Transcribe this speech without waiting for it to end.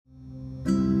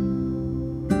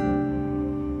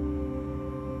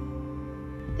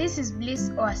This is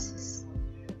Bliss Oasis.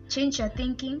 Change your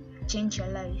thinking, change your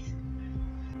life.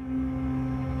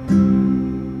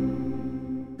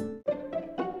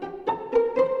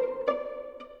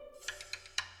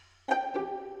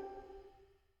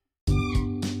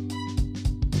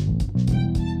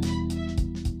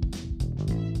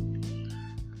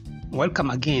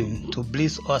 Welcome again to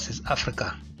Bliss Oasis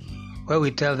Africa, where we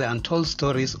tell the untold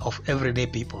stories of everyday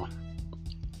people.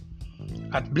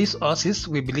 At Bliss Oasis,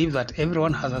 we believe that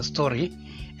everyone has a story,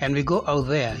 and we go out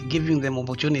there giving them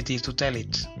opportunities to tell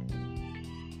it.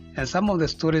 And some of the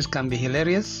stories can be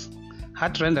hilarious,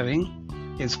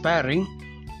 heart-rendering, inspiring,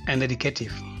 and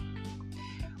educative.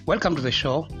 Welcome to the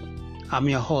show. I'm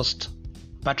your host,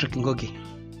 Patrick Ngogi.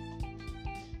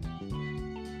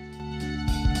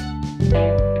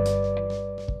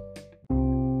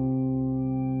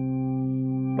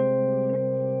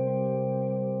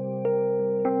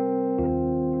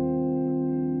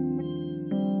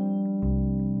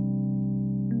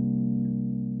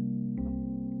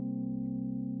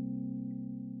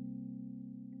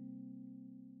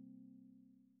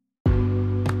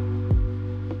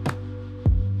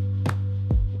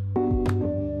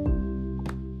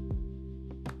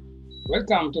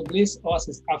 Welcome to Bliss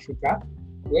Oasis Africa,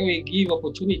 where we give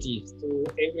opportunities to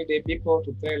everyday people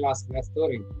to tell us their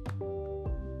story.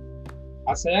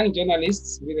 As a young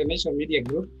journalist with the Nation Media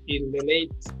Group in the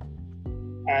late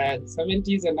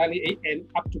 70s and early and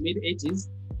up to mid 80s,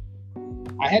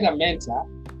 I had a mentor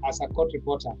as a court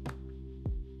reporter.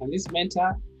 And this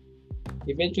mentor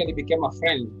eventually became a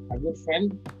friend, a good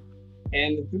friend.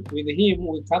 And with him,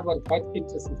 we covered quite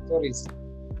interesting stories.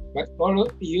 But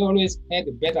he always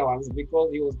had better ones because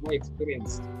he was more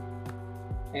experienced.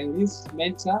 And this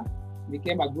mentor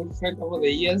became a good friend over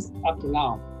the years up to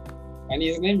now. And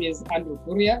his name is Andrew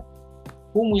Kuria,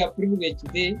 whom we are privileged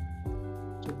today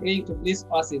to bring to Bliss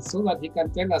Oasis so that he can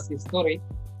tell us his story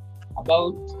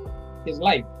about his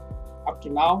life up to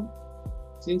now,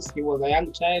 since he was a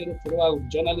young child throughout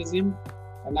journalism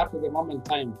and up to the moment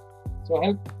time. So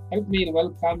help me in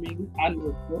welcoming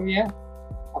Andrew Kuria,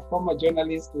 a former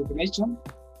journalist with the Nation,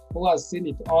 who has seen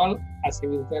it all, as he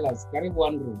will tell us. Karibu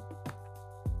Andrew.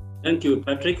 Thank you,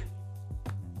 Patrick.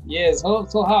 Yes, so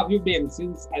how have you been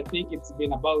since, I think it's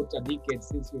been about a decade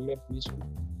since you left Nation?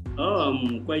 Oh,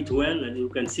 I'm quite well, as you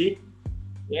can see.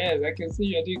 Yes, I can see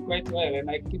you're doing quite well, and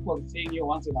I keep on seeing you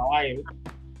once in a while,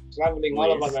 traveling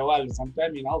all over the world,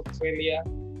 sometimes in Australia,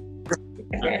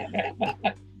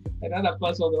 and other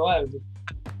parts of the world.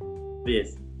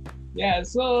 Yes. Yeah,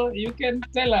 so you can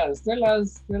tell us, our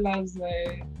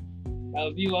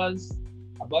viewers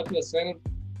about yourself,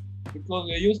 because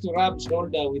you used to rub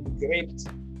shoulder with great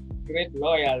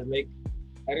lawyers. Like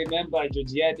I remember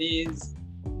Georgiades,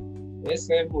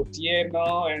 S.M.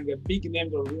 Otieno, and the big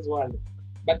names of this world.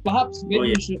 But perhaps maybe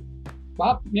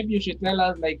you should tell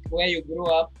us like where you grew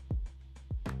up.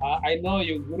 I know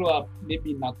you grew up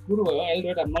maybe in Nakuru or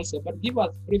Eldoret, I'm not sure, but give us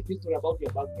a brief history about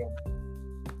your background.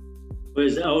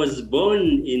 I was born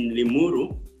in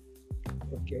Limuru.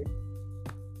 Okay.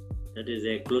 That is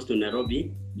close to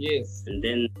Nairobi. Yes. And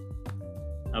then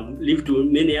I've lived to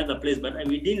many other places, but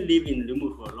we didn't live in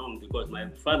Limuru for long because my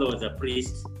father was a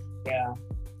priest. Yeah.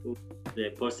 Who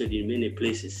was posted in many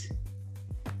places.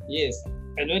 Yes.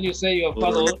 And when you say your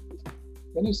father was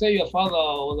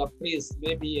a priest,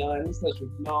 maybe our listeners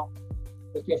should know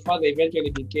that your father eventually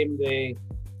became the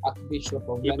Archbishop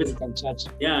of the Anglican Church.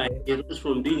 Yeah, he rose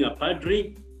from being a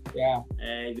padre. Yeah.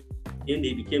 And then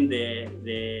he became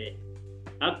the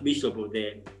Archbishop of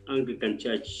the Anglican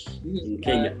Church in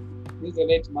Kenya. This is the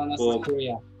late Manasseh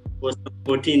Kuria. For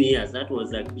 14 years. That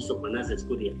was Archbishop Manasseh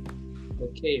Kuria.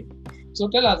 Okay. So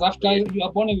tell us, after you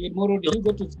were born in Limuru, did you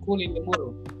go to school in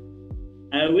Limuru?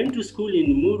 I went to school in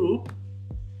Limuru.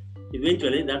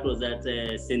 Eventually, that was at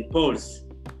St. Paul's.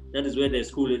 That is where the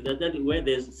school is. That is where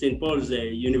the St. Paul's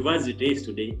University is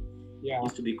today. Yeah. It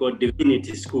used to be called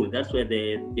Divinity School. That's where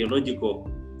the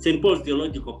St. Paul's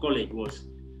Theological College was.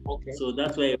 Okay. So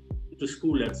that's where I went to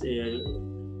school at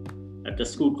a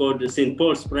school called St.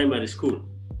 Paul's Primary School.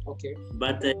 Okay.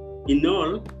 But in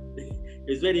all,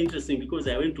 it's very interesting because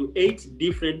I went to 8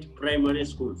 different primary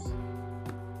schools.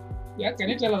 Yeah, can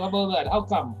you tell us about that? How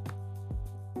come?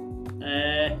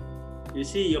 You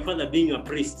see, your father being a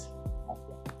priest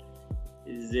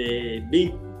is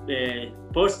being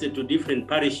posted to different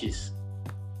parishes.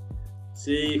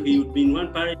 So he would be in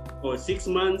one parish for 6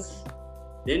 months,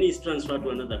 then he's transferred to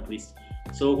another priest.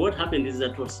 So what happened is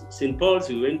that was St. Paul's,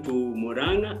 we went to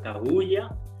Murang'a,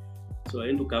 Kahuya. So I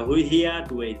went to Kahuya,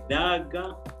 to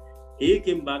Edaga. He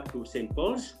came back to St.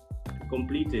 Paul's to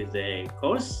complete his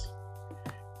course.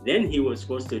 Then he was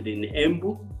posted in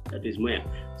Embu. That is Mwea.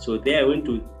 So there I went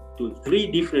to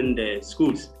 3 different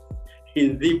schools.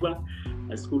 In Dhiba,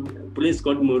 a place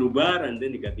called Morubar, and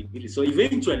then Ikapipiri. So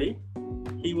eventually,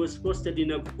 he was posted in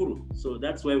Nakuru. So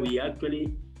that's where we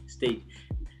actually stayed.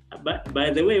 But by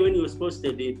the way, when he was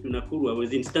posted to Nakuru, I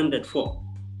was in standard 4.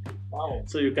 Wow.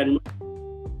 So you can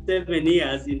 7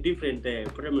 years in different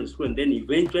primary school, and then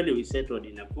eventually we settled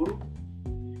in Nakuru.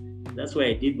 That's why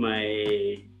I did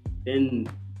my then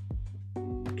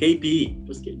KPE. It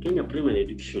was Kenya Primary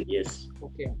Education, yes.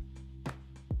 Okay.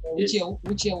 Which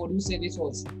year would you say this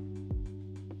was?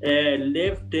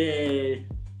 Left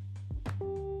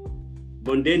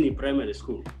Bondeni Primary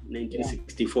School,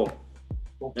 1964. Yeah.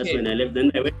 Okay. That's when I left.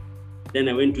 Then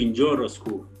I went to Njoro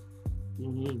School.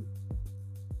 Mm-hmm.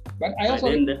 But I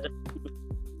also.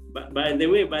 But by the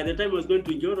way, by the time I was going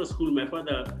to Njoro School, my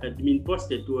father had been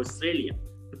posted to Australia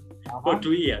for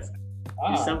 2 years.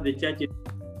 He served the church.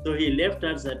 So he left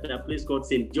us at a place called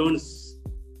St. John's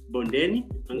Bondeni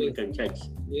Anglican Church.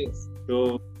 Yes.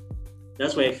 So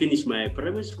that's why I finished my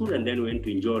primary school and then went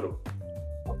to Njoro.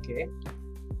 Okay.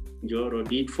 Njoro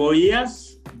did 4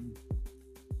 years.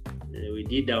 We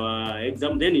did our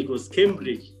exam. Then it was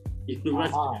Cambridge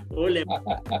University.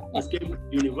 Was Cambridge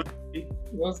University.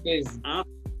 Those days.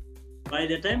 By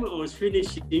the time I was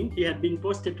finishing, he had been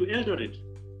posted to Eldoret.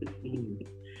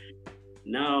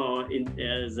 Now,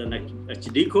 as an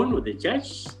archdeacon of the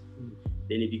church,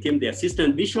 then he became the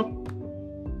assistant bishop.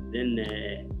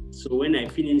 Then, so when I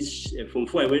finished from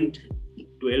 4, I went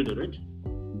to Eldoret.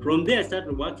 From there, I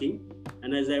started working,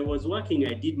 and as I was working,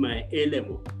 I did my A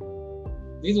level.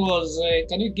 This was,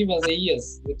 can you give us the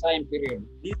years, the time period?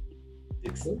 When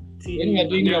you are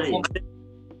doing your form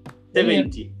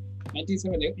 70.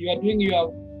 1970, you are doing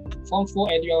your form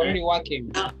 4 and you are already working.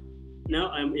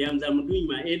 Now I'm doing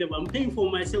my A level. I'm paying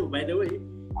for myself, by the way.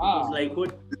 It's like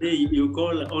what today you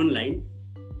call online.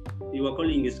 You were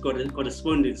calling it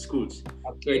correspondence schools.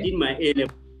 Okay. So I did my A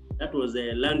level. That was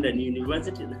London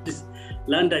University. That is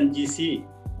London GC.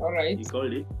 All right. You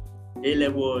called it. A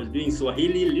level was doing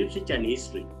Swahili, literature, and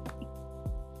history.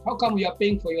 How come you are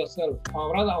paying for yourself?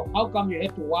 Or rather, how come you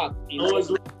had to work?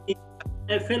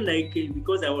 I felt like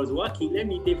because I was working, let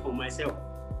me pay for myself.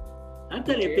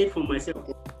 Actually, I paid for myself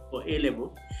for A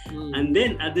level. And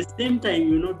then at the same time,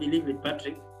 you not believe it,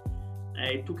 Patrick,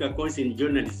 I took a course in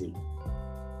journalism.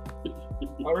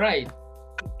 All right.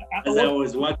 As I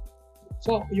was working.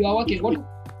 So you are working.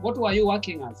 What were you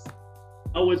working as?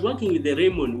 I was working with the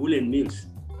Raymond Woolen Mills.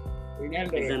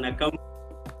 As an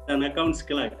accounts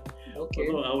clerk. Okay.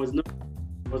 Although I was not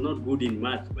good in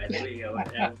math, by the way. I was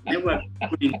never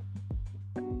good in.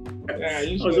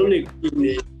 I was only good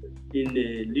in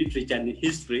literature and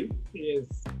history. Yes.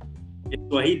 And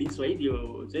Swahili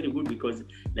was very good because,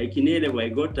 like in A level, I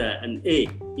got an A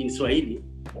in Swahili.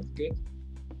 That's good.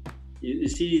 You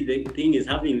see, the thing is,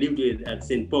 having lived at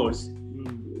St. Paul's,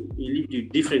 you lived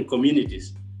with different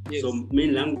communities. Yes. So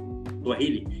main language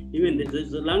Swahili. Even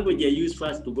the language I used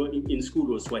first to go in school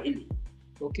was Swahili.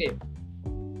 Okay.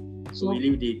 So we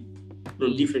lived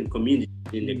from different communities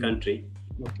in the country.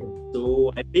 Okay.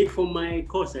 So I paid for my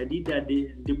course. I did a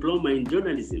diploma in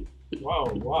journalism.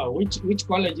 Wow. Which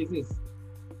college is this?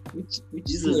 Which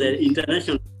This is an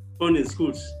international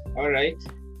schools. All right.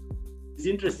 It's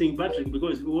interesting, Patrick,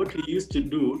 because what we used to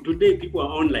do, today people are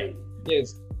online.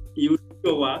 Yes. You do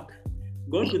your work,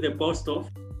 go to the post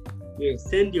office, yes.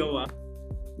 Send your work,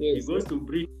 yes. It goes to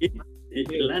Britain,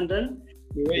 London,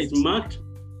 it's marked,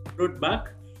 brought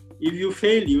back. If you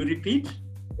fail, you repeat.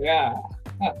 Yeah.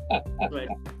 So I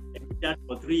did that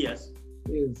for 3 years.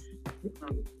 Yes.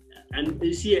 And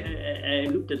you see, I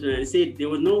looked at it and I said, there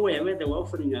was nowhere where they were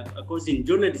offering a course in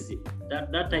journalism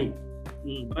that time,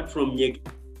 apart from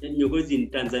Nyogozi in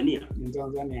Tanzania. In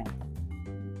Tanzania.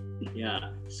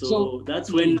 Yeah. So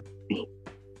that's when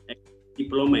I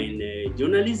diploma in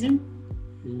journalism,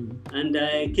 and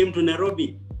I came to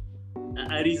Nairobi.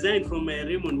 I resigned from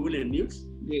Raymond Woolen Mills.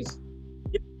 Yes.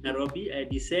 In Nairobi, I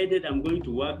decided I'm going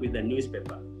to work with a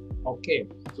newspaper. Okay.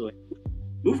 So I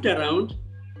moved around,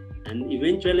 and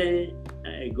eventually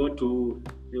I got to,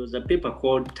 there was a paper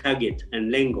called Target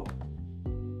and Lengo.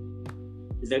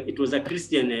 It was a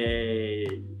Christian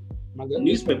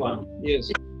newspaper.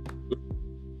 Yes.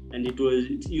 And it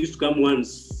used to come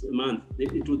once a month. The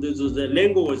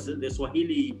Lengo was the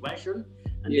Swahili version,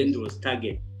 and then there was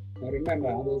Target. I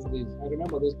remember those days. I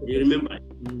remember those papers. You remember?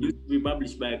 It used to be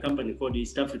published by a company called the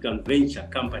East African Venture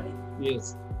Company.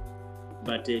 Yes.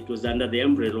 But it was under the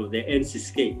umbrella of the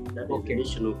NCSK, that is the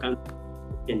National Council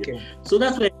of Kenya. Okay. So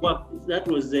that's where I worked. That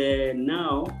was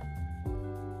now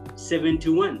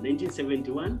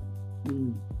 1971.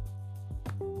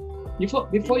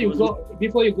 Before you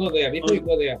go there,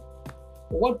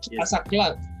 what Yes.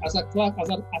 as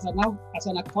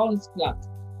an accounts clerk,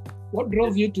 what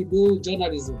drove you to do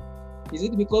journalism? Is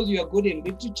it because you are good in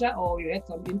literature or you had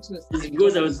some interest? It's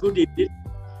because I was good in it,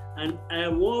 and I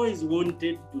always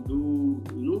wanted to do,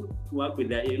 to work with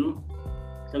that,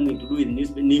 something to do with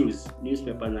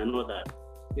newspapers and all that.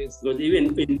 Yes. Because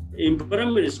even in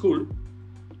primary school,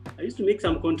 I used to make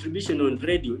some contribution on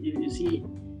radio, you see,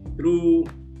 through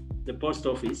the post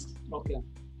office. Okay.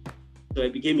 So I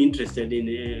became interested in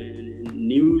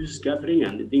news gathering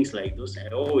and things like those. I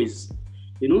always,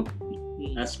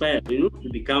 aspired, to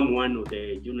become one of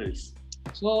the journalists.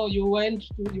 So you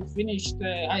finished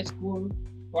high school,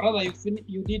 or rather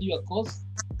you did your course,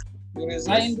 you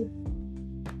resigned. Yes.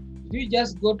 Did you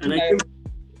just go to Nairobi?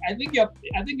 I think your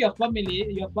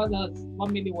father's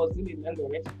family was still in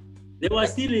Eldoret. They were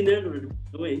still in Eldoret, by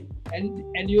the way.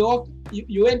 And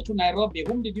you went to Nairobi.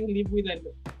 Whom did you live with, and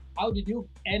how did you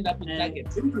end up in Target?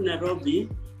 I went to Nairobi.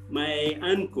 My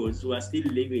uncles were still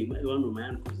living. One of my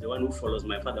uncles, the one who follows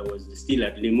my father, was still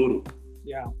at Limuru.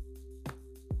 Yeah.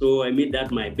 So I made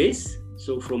that my base.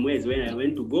 So from where is when I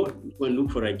went to go and look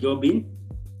for a job in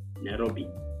Nairobi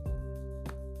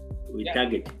with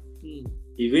Target.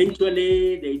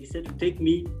 Eventually, they decided to take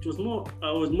me.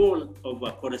 I was more of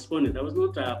a correspondent. I was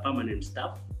not a permanent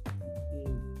staff.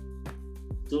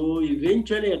 So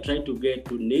eventually, I tried to get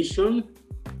to Nation,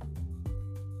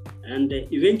 and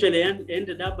eventually I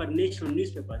ended up at Nation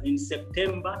newspaper in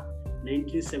September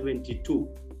 1972.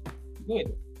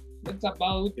 Good. That's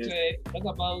about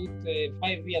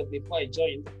 5 years before I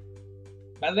joined.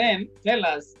 But then, tell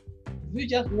us, did you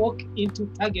just walk into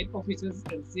Target offices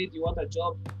and said you want a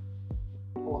job?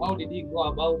 Or how did you go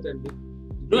about and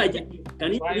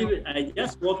can you believe it? I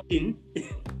just walked in.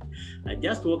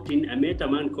 I met a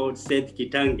man called Seth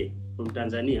Kitange from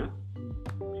Tanzania.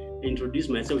 Introduced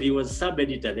myself. He was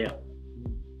sub-editor there.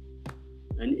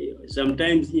 And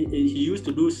sometimes he used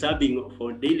to do subbing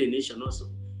for Daily Nation also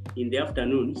in the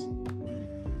afternoons.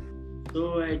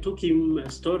 So I took him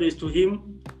stories to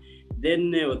him.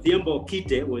 Then Odhiambo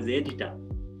Okite was the editor.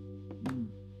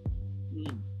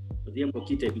 Odhiambo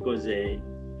Okite, because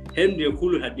Henry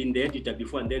Okulu had been the editor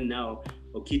before, and then now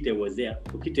Okite was there.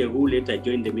 Okite, who later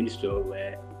joined the Ministry of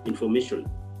Information.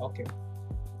 Okay.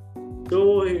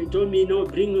 So he told me,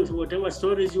 bring whatever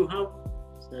stories you have.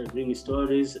 So I bring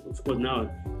stories. Of course, now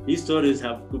these stories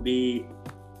have to be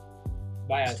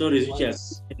biased, stories which are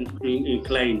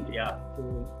inclined,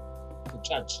 to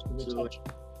church.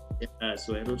 Yeah,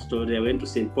 so I wrote stories. I went to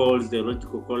St. Paul's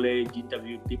Theological College,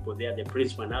 interviewed people there, the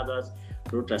principal and others.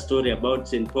 Wrote a story about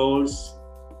St. Paul's.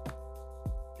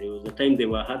 There was a time they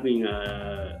were having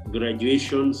a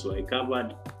graduation, so I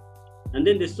covered. And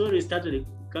then the story started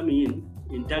coming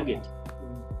in Target.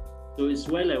 So it's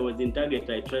while I was in Target,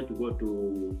 I tried to go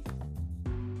to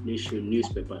Nation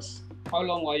newspapers. How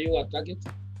long were you at Target?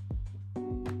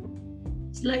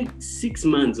 It's like 6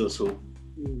 months or so.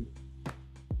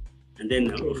 And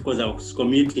then, of course, I was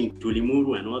commuting to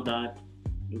Limuru and all that,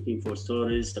 looking for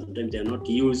stories. Sometimes they're not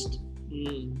used.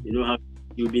 You know how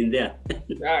you've been there.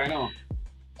 Yeah, I know.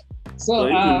 So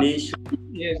Nation.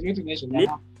 Yes, went to Nation.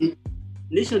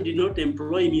 Nation did not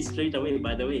employ me straight away,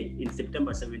 by the way, in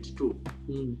September 72.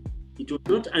 It was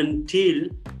not until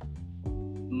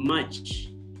March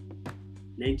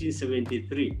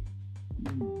 1973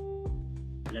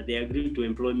 that they agreed to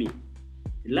employ me.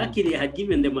 Luckily, I had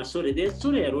given them a story. The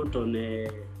story I wrote on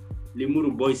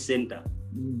Limuru Boys Center.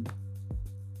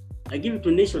 I gave it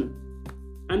to Nation,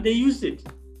 and they used it.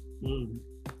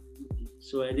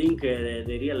 So I think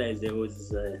they realized there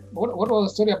was... What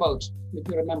was the story about, if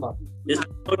you remember? It's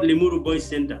about Limuru Boys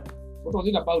Center. What was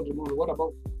it about, Limuru? What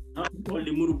about? How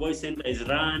Limuru Boys Center is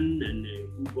run and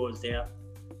who goes there.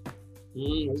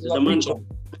 There's a man called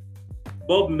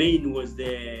Bob Main was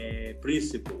the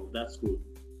principal of that school.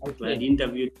 Okay. So I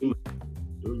interviewed him,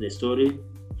 told the story.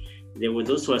 There was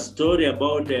also a story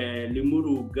about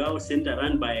Limuru Girl Center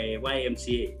run by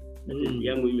YMCA, that is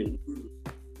young women.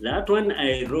 That one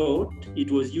I wrote, it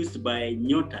was used by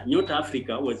Nyota. Nyota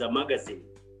Africa was a magazine.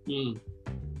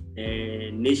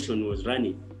 Nation was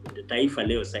running, the Taifa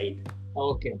Leo side.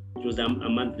 Okay. It was a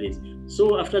monthly.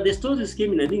 So after the stories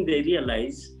came in, I think they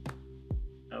realized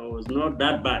I was not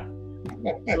that bad.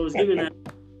 So I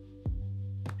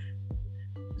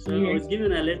was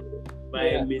given a letter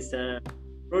by Mr.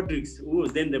 Rodriguez, who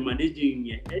was then the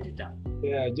managing editor.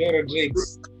 Yeah, Joe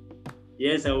Rodriguez.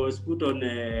 Yes, I was put on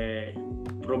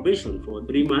probation for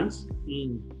 3 months.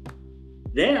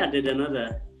 They added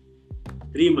another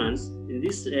 3 months. In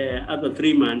this other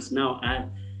 3 months, now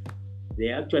they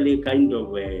actually kind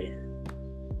of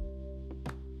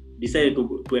decided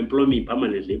to employ me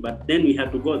permanently. But then we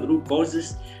had to go through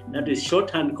courses, that is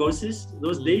shorthand courses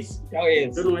those days. Oh,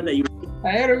 yes. I don't know whether you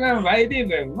I remember, I did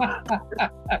them.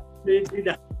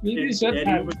 We did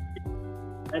shorthand.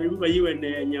 I remember you and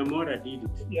Nyamora did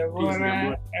it.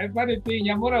 Nyamora, funny thing,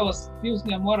 Pius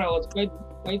Nyamora was quite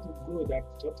good at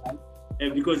shorthand.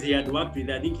 Because he had worked with,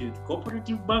 I think, with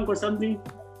Cooperative Bank or something.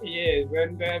 Yes,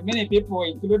 and many people,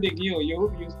 including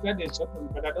you studied shorthand,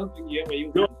 but I don't think you ever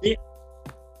used it.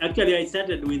 Actually, I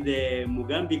started with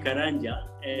Mugambi Karanja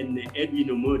and Edwin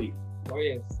Omori. Oh,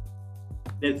 yes.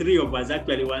 The three of us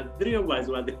were the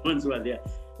ones who were there.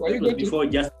 Before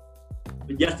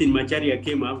Justin Macharia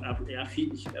came up a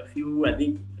few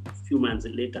months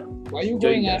later. Were you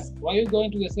going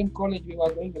to the same college we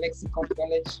were going, Lexicon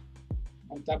College?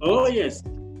 Oh, yes.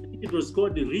 It was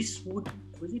called the Reeswood.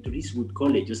 Was it Reeswood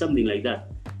College or something like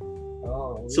that?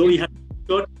 Oh. So we had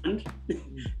shorthand.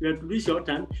 We had to do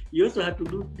shorthand. You also had to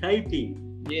do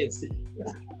typing. Yes.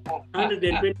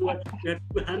 120 words. We had to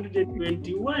do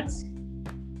 120 words.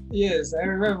 Yes, I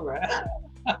remember.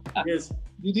 Yes.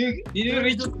 Did you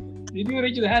reach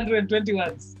the 120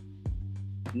 words?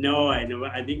 No, I never.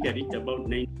 I think I reached about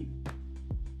 90.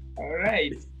 All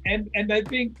right. And I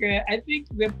think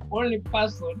the only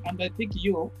person, and I think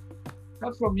you,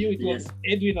 not from you, it was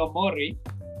Edwin Omori,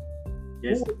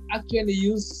 who actually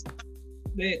used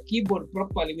the keyboard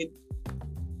properly with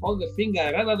all the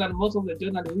fingers, rather than most of the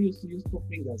journalists who used to use 2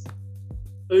 fingers.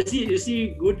 You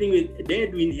see, good thing with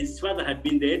Edwin, his father had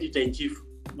been the editor-in-chief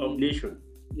of Nation.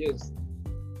 Yes.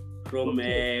 From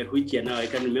which year now, I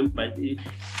can't remember.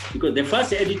 Because the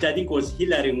first editor, I think, was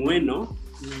Hilary Mweno.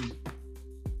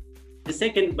 The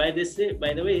second, by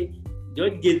the way,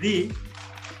 George Gedi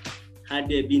had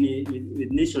been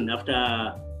with Nation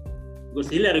after, because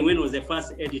Hilary Mweno was the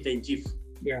first editor-in-chief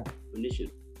of Nation.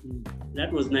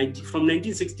 That was from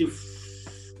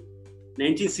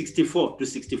 1964 to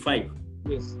 65.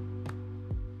 Yes.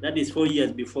 That is 4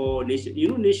 years before Nation. You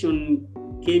know, Nation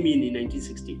came in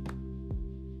 1960.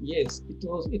 Yes, it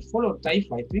followed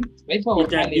Taifa, I think. Taifa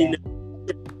was earlier.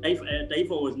 Taifa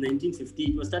was 1950.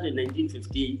 It was started in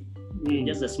 1950.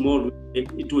 Just a small.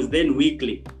 It was then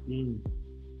weekly. Then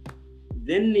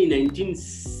in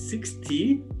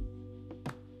 1960,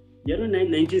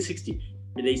 1960,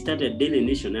 they started Daily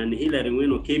Nation, and Hilary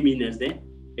Mweno came in as the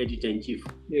editor-in-chief.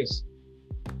 Yes.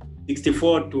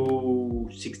 64 to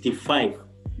 65.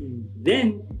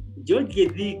 Then George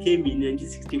Gedi came in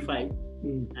 1965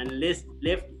 and left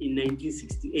in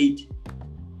 1968.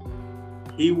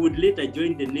 He would later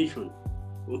join the Nation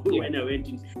when I went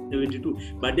in 72.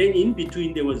 But then in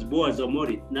between there was Boaz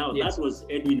Omori. Now that was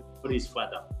Edwin Omori's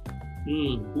father,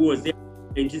 who was there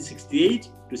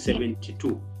 1968 to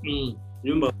 72.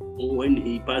 Remember when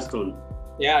he passed on?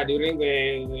 Yeah, during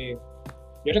the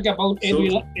you're talking about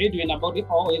Edwin about his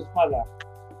father.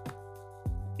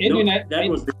 Edwin, no,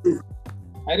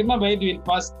 I remember Edwin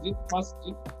passed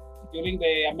during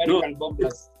the American bomb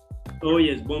blast. Oh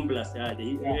yes, bomb blast.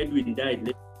 Edwin died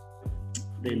later.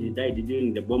 Then he died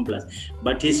during the bomb blast.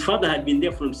 But his father had been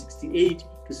there from 68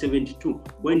 to 72.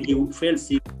 When he fell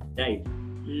sick, he died.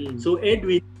 So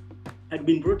Edwin had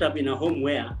been brought up in a home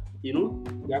where, they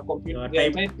are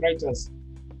typewriters.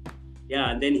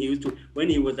 Yeah, and then he used to, when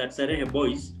he was at Sarehe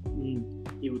Boys,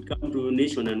 he would come to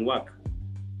Nation and work.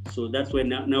 So that's when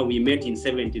now we met in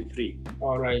 73.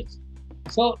 All right.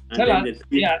 So tell us,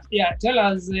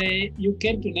 you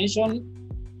came to Nation.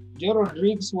 Joe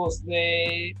Rodriguez was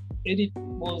the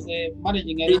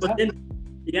managing editor.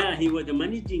 He was the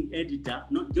managing editor.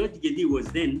 No, George Gedi was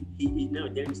then. He now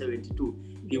died in 72.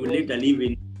 He would later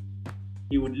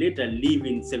leave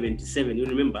in 77. You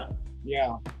remember?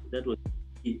 Yeah. That was.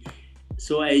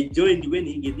 So I joined when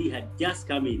Gedi had just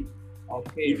come in.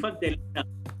 Okay. In fact, the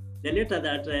letter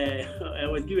that I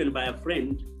was given by a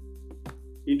friend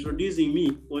introducing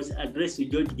me was addressed to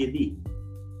George Gedi.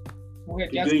 Who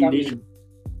had just come in.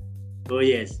 Oh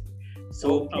yes.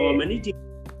 So our managing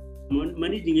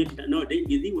editor,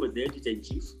 Gedi was the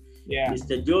editor-in-chief. Yeah.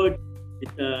 Mr. Joe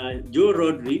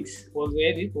Rodriguez was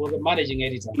the managing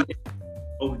editor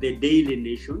of the Daily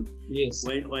Nation. Yes.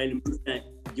 While Mr.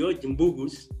 George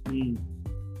Mbugus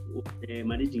was the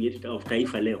managing editor of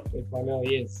Taifa Leo. Taifa Leo,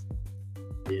 yes.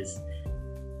 Yes.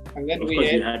 And then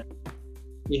we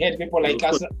had people like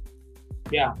us.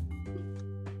 Yeah.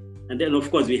 And then of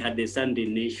course we had the Sunday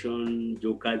Nation.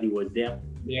 Joe Cardi was there.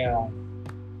 Yeah.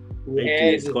 We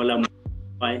had scholar.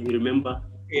 Why you remember?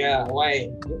 Yeah. Why?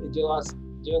 Joe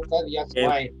Cardi asked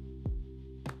why.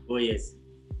 Oh yes.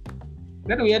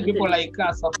 Then we had people like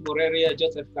Asaf Moreria,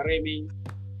 Joseph Karemi.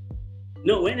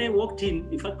 No, when I walked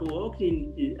in fact, I walked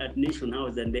in at Nation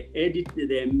House, and the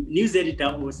news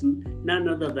editor was none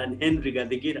other than Henry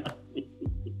Gadhigira.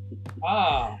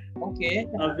 Okay.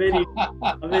 a very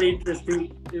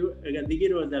interesting.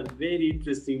 Gadhigira was a very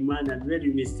interesting man and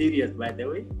very mysterious, by the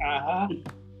way. Uh-huh.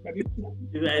 I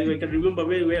can remember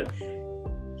very well.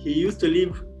 He used to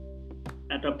live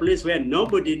at a place where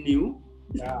nobody knew.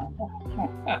 Yeah.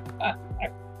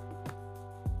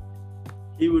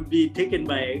 He would be taken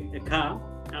by a car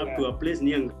up to a place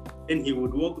near, then he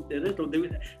would walk the rest of the way.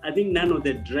 I think none of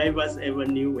the drivers ever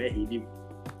knew where he lived.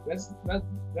 That's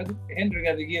Henry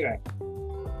Gadhigira.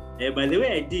 By the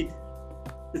way, I did.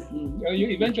 You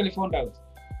eventually found out.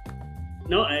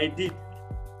 No, I did.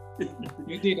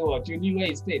 You did what? You knew where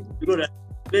he stayed? Because I was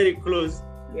very close.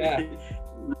 Yeah.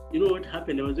 You know what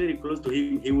happened? I was very close to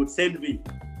him. He would send me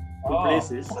to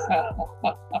places.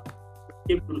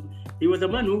 He was a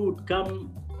man who would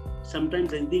come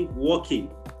sometimes, I think, walking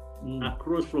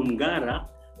across from Gara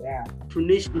to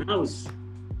Nation House.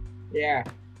 Yeah.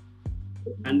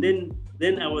 And then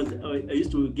I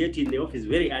used to get in the office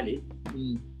very early.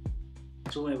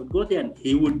 So I would go there, and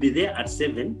he would be there at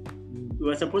 7. We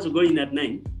were supposed to go in at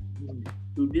 9.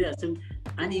 He would be there at 7.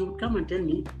 And he would come and tell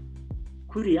me,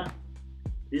 Kuria,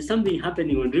 there's something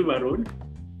happening on River Road,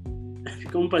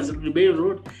 Compass Bay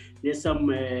Road. There's some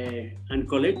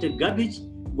uncollected garbage.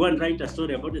 Go and write a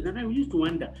story about it. And I used to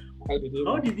wonder,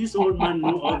 how did this old man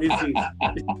know all these things?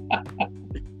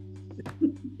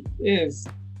 Yes.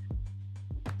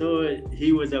 So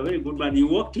he was a very good man. He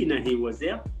walked in and he was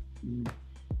there.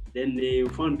 Then they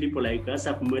found people like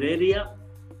Asaf Moreria,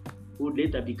 who would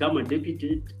later become a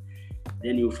deputy.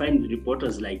 Then you find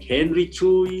reporters like Henry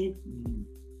Chui.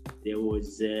 There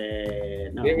was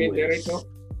David Derrito.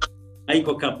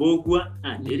 Aiko Kabogwa.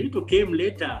 Derrito came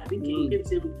later. I think he came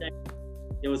same time.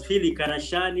 There was Philly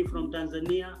Karashani from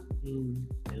Tanzania.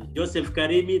 There was Joseph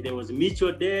Karimi. There was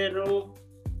Micho Dero.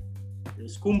 There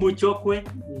was Kumbu Chokwe.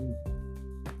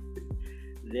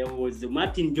 There was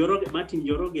Martin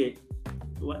Joroge.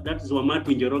 That is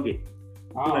Martin Joroge,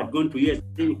 who had gone to US.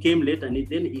 Then he came later, and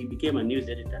then he became a news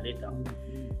editor later.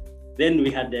 Then we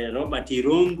had Robert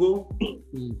Irongo.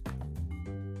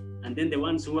 And then the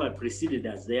ones who had preceded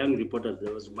us, the young reporters,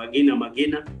 there was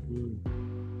Magena,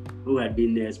 who had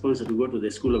been sponsored to go to the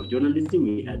School of Journalism.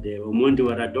 We had Omondi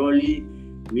Waradoli,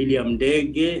 William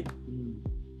Dege,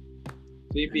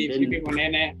 Phoebe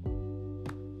Munene.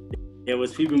 There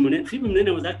was Phoebe Munene. Phoebe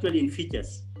Munene was actually in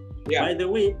features. Yeah. By the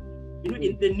way,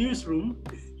 in the newsroom,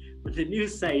 on the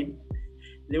news side,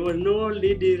 there was no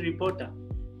lady reporter.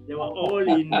 They were all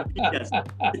in features.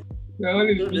 They were all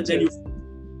in features.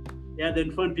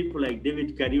 Then found people like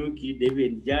David Kariuki,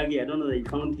 David Jagi. I don't know that you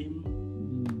found him.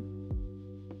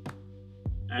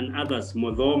 And others,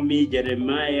 Modhomi,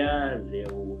 Jeremiah.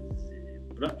 There was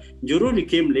Njururi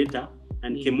came later,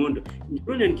 and Kemondo.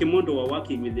 Njururi and Kemondo were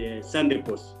working with the Sunday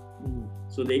Post.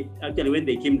 So they actually, when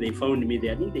they came, they found me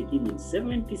there. I think they came in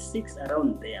 76,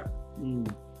 around there.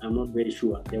 I'm not very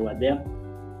sure. They were there.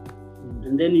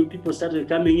 And then you people started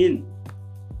coming in.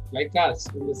 Like us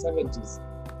in the 70s.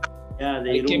 Yeah, the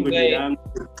Irungu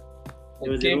Dirango.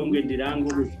 There was Irungu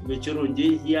Dirango with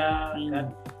Chironjia,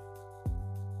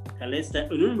 Kalesta.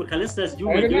 Remember Kalesta's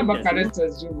Juma? I remember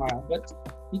Kalesta's Juma, but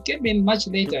he came in much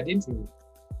later, didn't he?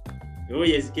 Oh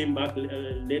yes, he came back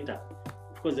later.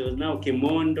 Of course, there was now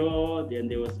Kemondo, then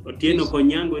there was Otieno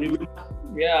Konyango, remember?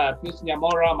 Yeah, Pius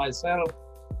Nyamora, myself.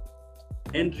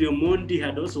 Henry Omondi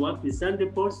had also worked with Sunday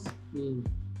Post. The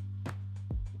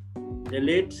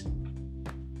late.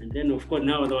 And then, of course,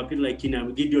 now there were people like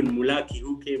Gideon Mulaki,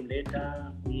 who came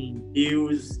later.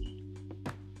 Hughes.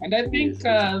 And I think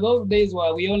those days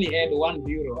where we only had one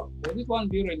bureau. Was it one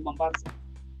bureau in Mombasa?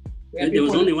 There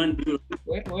was only one bureau.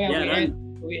 Where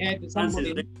we had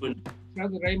somebody.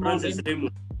 Francis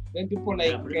Raymond. Then people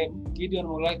like Gideon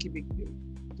Mulaki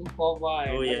took over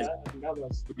and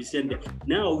others.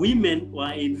 Now, women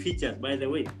were in features, by the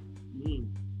way.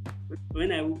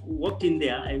 When I walked in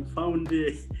there, I found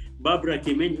Barbara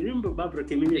Kimenyi. Remember Barbara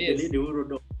Kimenyi, the lady who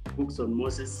wrote books on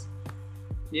Moses?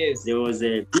 Yes. There was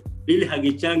Bill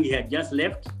Hagichangi had just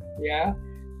left. Yeah.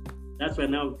 That's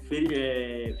when now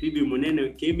Phoebe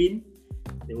Munene came in.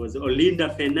 There was Olinda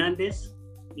Fernandez.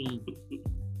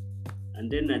 And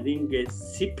then I think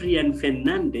Cyprian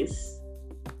Fernandez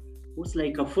was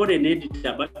like a foreign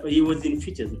editor, but he was in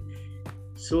features.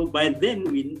 So by then,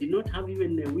 we did not have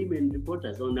even women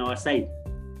reporters on our side.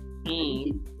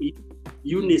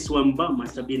 Eunice Wamba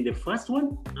must have been the first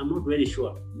one. I'm not very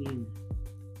sure.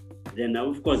 Then,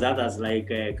 of course, others like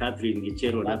Catherine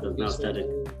Gichero and others now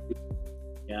started.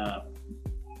 Yeah.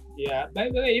 By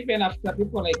the way, even after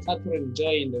people like Catherine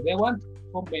joined,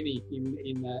 many in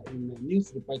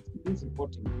news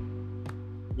reporting.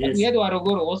 Yes. And we had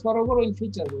Warogoro. Was Warogoro in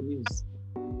features or news?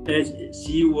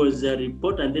 She was a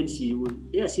reporter, and then she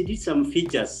did some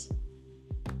features.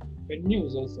 In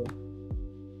news also.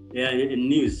 Yeah, in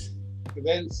news.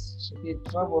 Then she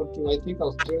traveled to, I think,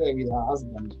 Australia with her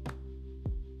husband.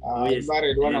 Yes.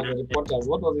 Married one of the reporters.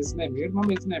 What was his name? You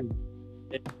remember his name?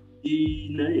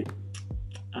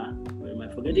 Am I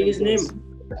forgetting his name?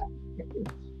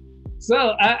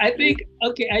 So I think,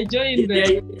 okay, I joined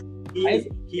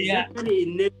He's actually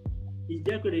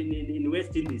in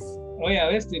West Indies. Oh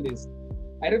yeah, West Indies.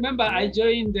 I remember I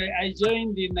joined in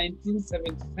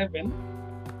 1977.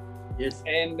 Yes.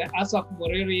 And Asaf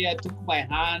Moreria took my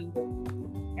hand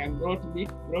and brought me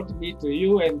to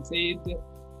you and said,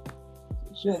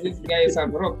 "Sure, these guys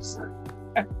have ropes."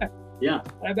 Yeah.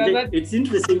 It's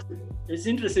interesting. It's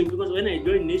interesting because when I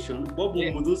joined Nation, Bob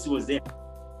Mudus was there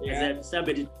as a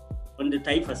sub-editor on the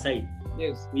Taifa side.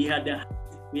 Yes. We had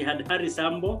Harry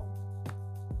Sambo,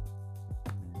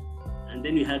 and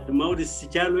then we had Maurice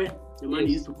Sichalwe, the man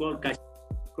he used to call Kash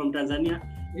from Tanzania.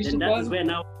 And that is where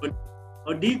now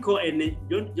Odiko and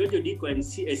Jojo Odiko and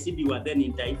CB were then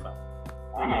in Taifa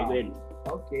when I went.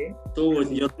 Okay. So was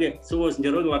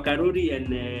Njoroge Wakaruri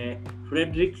and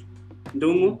Frederick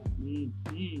Ndungu.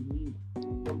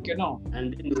 Okay, no.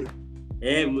 And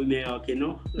then okay,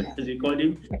 no, as we called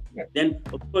him. Then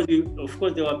of course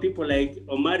there were people like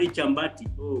Omari Chambati.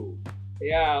 Oh.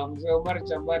 Yeah, Omari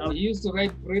Chambati. He used to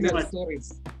write brilliant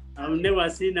stories. I've never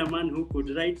seen a man who could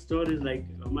write stories like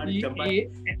Omari Chambati.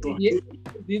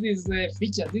 This is a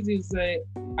feature. This is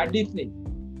Hadithi,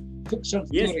 fiction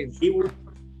stories.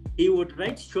 He would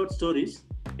write short stories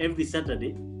every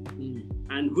Saturday,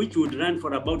 and which would run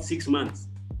for about 6 months.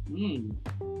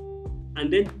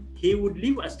 And then he would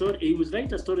leave a story. He would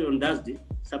write a story on Thursday,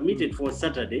 submit it for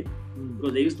Saturday,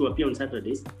 because they used to appear on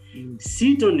Saturdays.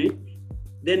 Sit on it.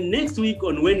 Then next week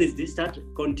on Wednesday, start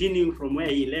continuing from where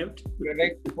he left.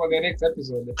 For the next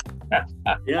episode.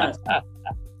 Yes.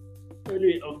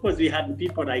 Anyway, of course, we had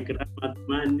people like Ramat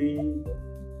Mani.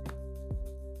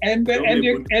 And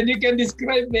you can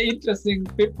describe the interesting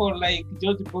people like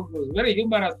George Bogus, very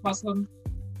humorous person,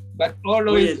 but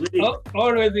always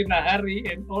in a hurry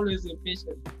and always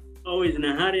impatient. Always in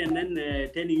a hurry, and then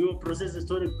telling you, process the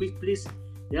story quick, please.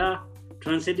 Yeah,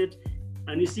 translate it.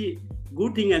 And you see,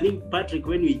 good thing, I think, Patrick,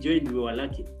 when we joined, we were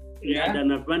lucky. We had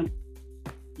an advantage.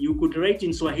 You could write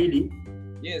in Swahili.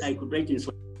 Yes. I could write in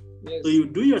Swahili. Yes. So you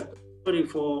do your story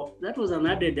that was an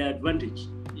added advantage.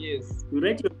 Yes. You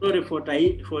write your story for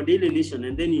Daily Nation,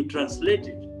 and then you translate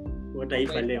it for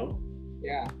Taifa Leo.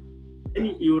 Yeah.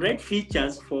 Then you write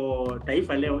features for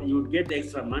Taifa Leo, you would get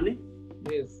extra money.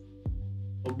 Yes.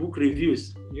 For book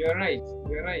reviews. You're right.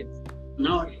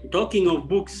 Now, talking of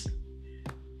books,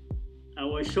 I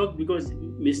was shocked because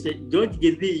Mr. George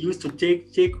Gedi used to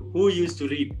check who used to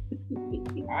read.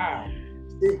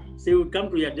 So he would come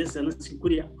to your desk and ask,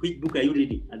 Kuria, which book are you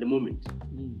reading at the moment?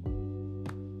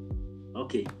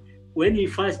 Okay. When we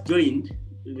first joined,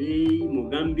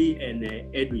 Mugambi and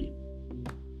Edwin,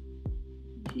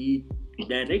 he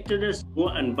directed us to go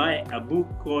and buy a book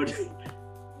called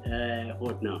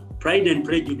what now? Pride and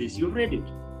Prejudice. You've read it?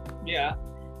 Yeah.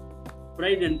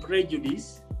 Pride and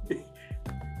Prejudice.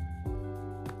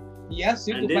 Yes,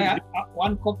 you could buy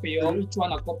one copy or each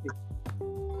one a copy.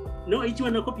 No, each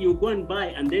one a copy. You go and buy,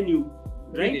 and then you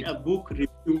write a book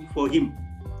review for him.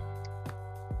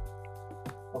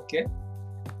 Okay.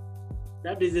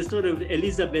 That is the story of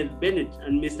Elizabeth Bennet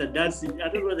and Mr. Darcy. I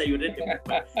don't know whether you read it.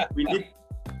 We did.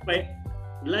 But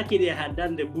luckily, I had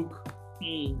done the book,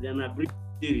 then a brief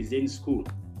series in school.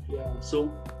 Yeah. So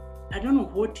I don't know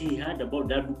what he had about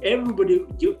that book. Everybody,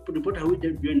 reporter who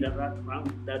joined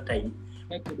around that time,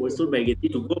 was told by Getty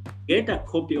to go get a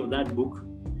copy of that book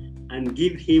and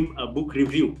give him a book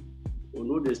review on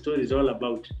what the story is all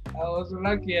about. I was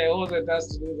lucky I wasn't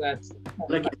asked to do that.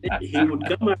 Like he would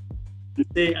come up and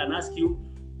say and ask you,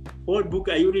 what book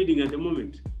are you reading at the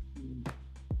moment?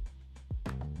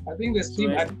 I think the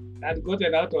steam had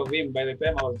gotten out of him by the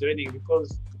time I was joining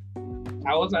because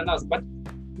I wasn't asked. But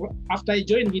after I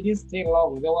joined, he didn't stay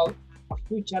long. There were a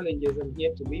few challenges and he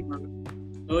had to leave.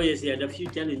 Oh yes, he had a few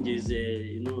challenges,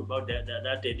 about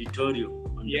that editorial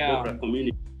on the corporate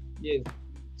community. Yes.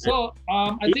 So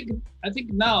I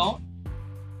think now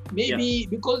maybe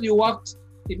because you worked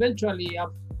eventually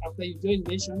after you joined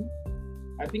Nation,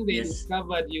 I think they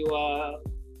discovered your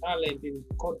talent in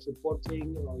court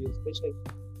reporting or your special.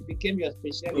 It became your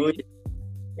specialty.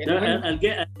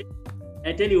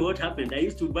 I tell you what happened. I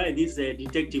used to buy these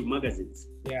detective magazines.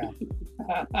 Yeah.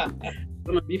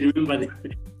 Remember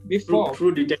Before.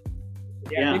 True Detective.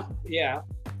 Yeah.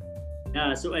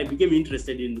 So I became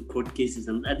interested in court cases,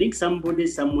 and I think somebody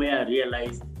somewhere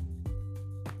realized,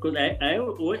 because I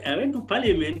went to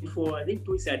Parliament for I think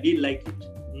 2 weeks. I didn't like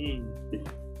it.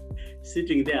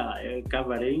 Sitting there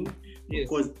covering,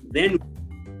 because then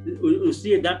you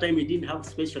see at that time we didn't have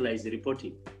specialized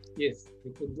reporting. Yes,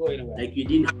 we could go anywhere. Like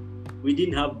we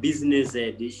didn't have business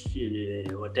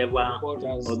whatever.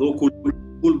 Reporters. Although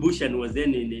Kulbushan was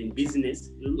then in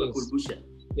business. Remember Kulbushan?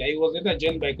 Yeah, he was later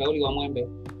joined by Kauli Wamwembe.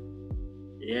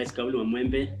 Yes, Kauli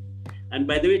Wamwembe. And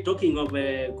by the way, talking of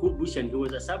Kulbushan, he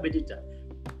was a sub-editor.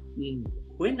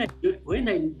 When I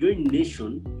joined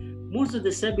Nation, most of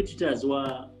the sub-editors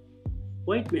were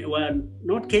white men, were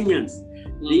not Kenyans.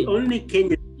 The only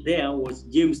Kenyan there was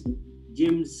James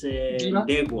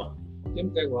Ndegwa.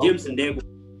 James Ndegwa.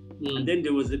 And then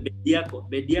there was the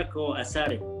Bediako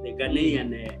Asare, the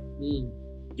Ghanaian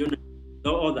journalist.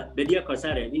 No other. Bediako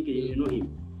Asare, I think you know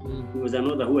him. He was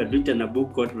another who had written a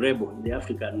book called Rebel, the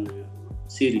African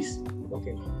series.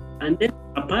 Okay. And then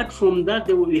apart from that,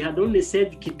 we had only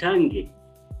said Kitange,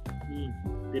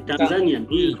 the Tanzanian,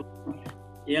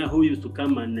 who used to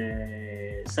come and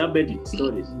sub-edit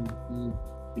stories.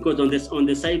 Because on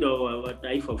the side of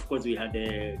Taifa, of course, we had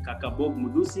Kakabog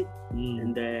Mudusi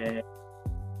and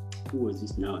who was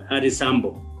this now? Harry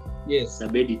Sambo. Yes.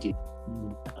 Sub-editing.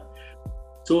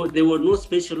 So there was no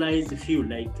specialized field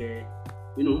like,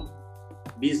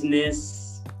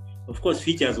 business. Of course,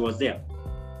 features was there.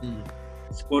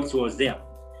 Sports was there.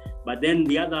 But then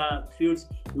the other fields,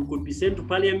 you could be sent to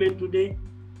Parliament today.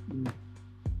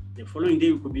 The following day,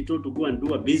 you could be told to go and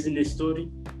do a business story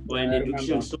or an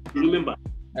education story. Remember?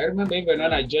 I remember even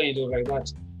when I joined, it was like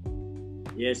that.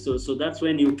 Yes, so that's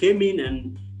when you came in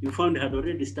and you found had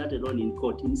already started on in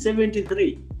court in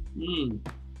 73.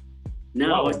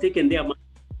 Now I was taken there.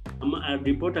 A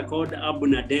reporter called Abu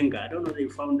Nadenga. I don't know if you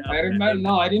found out. I remember.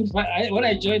 No, I didn't. When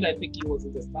I joined, I think he was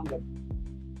in the Standard.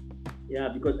 Yeah,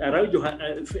 because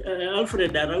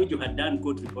Alfred Araujo had done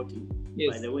court reporting,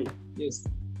 by the way. Yes.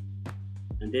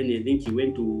 And then I think he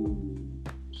went to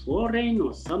Foreign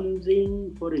or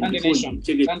something. Sunday Nation.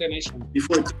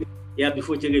 Before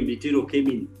Chege Mbitiro came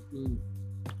in.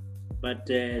 But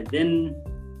then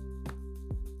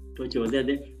Toche was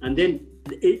there. And then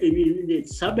the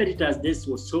sub-editors, this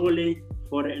was solely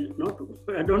foreign.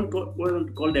 I don't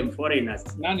call them foreigners.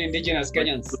 Non-indigenous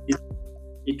Kenyans.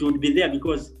 It would be there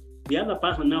because the other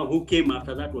person now who came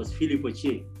after that was Philip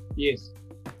Ochieng. Yes.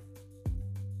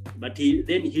 But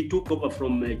he took over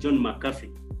from John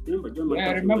McAfee. Remember John McAfee?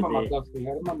 I remember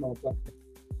McAfee.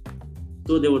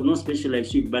 So there was no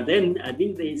specialized shift. But then I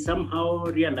think they somehow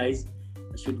realized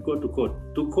I should go to court.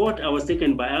 To court, I was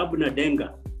taken by Abu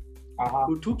Nadenga,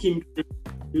 who took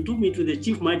me to the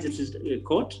Chief Magistrate's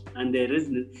court and the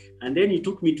resident, and then he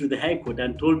took me to the High Court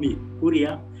and told me,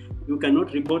 Kuria, you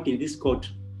cannot report in this court,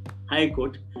 High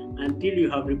Court, until you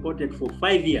have reported for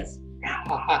 5 years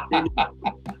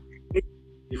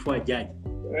before a judge.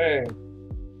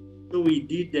 So we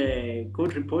did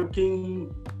court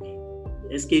reporting.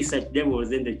 SK Sachdeva was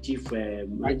then the Chief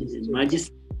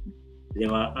Magistrate. There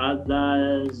were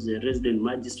others, the resident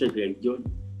magistrate like John.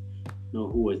 No,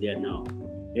 who was there now?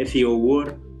 Effie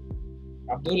Owor.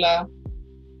 Abdullah.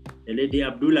 The lady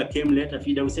Abdullah came later.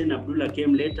 Fida Hussein Abdullah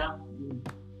came later.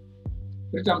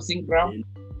 Pritam Singh Brown.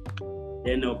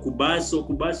 Then Kubaso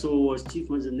was chief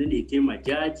magistrate, and then he became a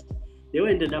judge. They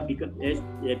ended up becoming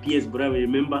P.S. Brown,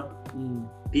 remember?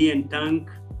 P.N. Tank.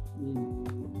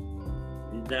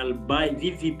 Dalbai,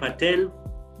 Vivi Patel,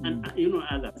 and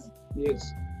others.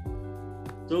 Yes.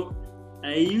 So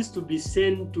I used to be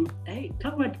sent to. I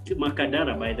covered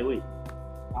Makadara, by the way.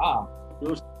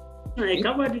 I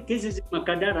covered cases in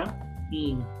Makadara.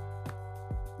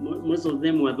 Most of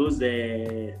them were those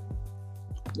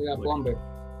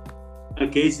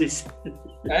cases.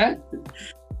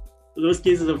 Those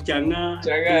cases of Changa.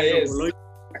 Yes.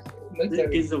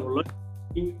 Cases of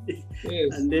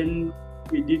Yes. And then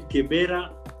we did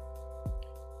Kebera.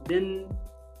 Then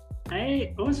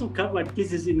I also covered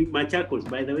cases in Machakos,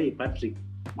 by the way, Patrick.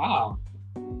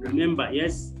 Remember,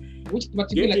 yes. Which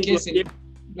particular case?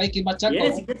 Like in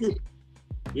Machakos?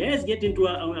 Yes, get into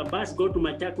a bus, go to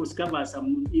Machakos, cover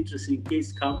some interesting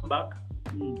case, come back.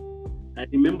 I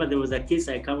remember there was a case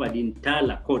I covered in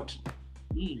Tala Court.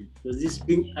 There was this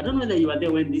I don't know whether you were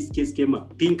there when this case came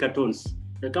up. Pinkertons.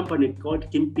 The company called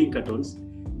Pinkertons.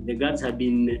 The guards had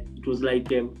been, it was like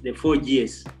the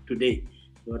 4Gs today.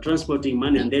 They were transporting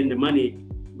money and then the money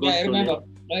got I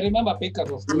remember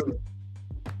Pinkertons.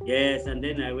 Yes, and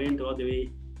then I went all the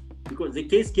way because the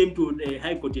case came to the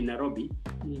High Court in Nairobi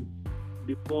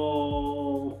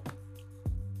before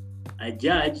a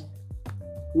judge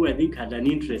who I think had an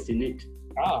interest in it.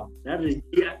 Ah. That is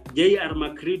J.R.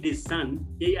 Macready's son,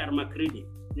 J.R. Macready.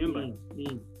 Remember?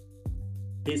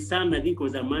 His son, I think,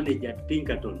 was a manager at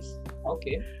Pinkerton's.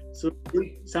 Okay. So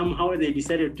somehow they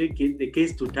decided to take the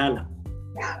case to Tala.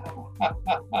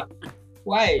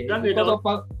 Why?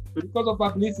 Because of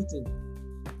publicity.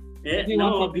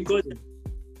 No, because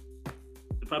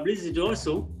publicity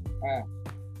also.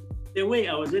 The way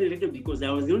I was very lucky because I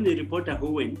was the only reporter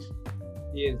who went.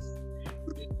 Yes.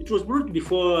 It was brought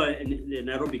before the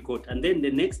Nairobi court, and then the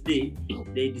next day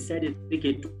they decided to take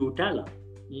it to Tala.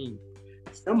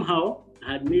 Somehow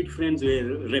I had made friends with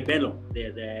Rebello,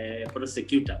 the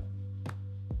prosecutor.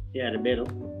 Yeah, Rebello.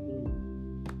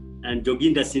 And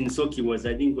Joginda Sinsoki was,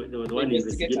 I think, the one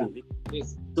investigating.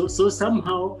 Yes. So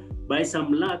somehow, by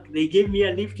some luck, they gave me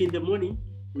a lift in the morning.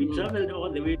 We traveled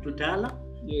all the way to Tala.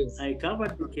 Yes. I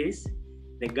covered the case.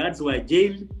 The guards were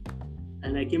jailed,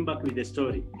 and I came back with the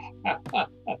story.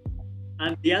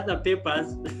 And the other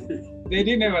papers, they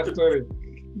didn't have a story.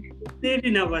 They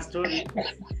didn't have a story.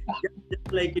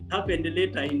 just like it happened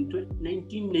later in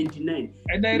 1999.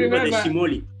 And I remember the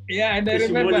Shimoli. Yeah, and I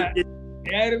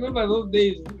remember those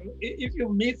days. If you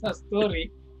miss a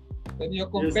story, when your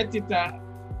competitor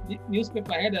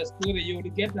newspaper had a story, you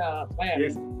would get a fire.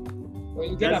 Yes. Or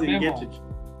you get a memo. Get it.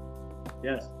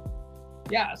 Yes.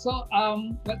 Yeah. So,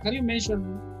 can you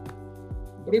mention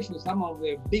briefly some of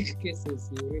the big cases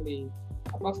you really,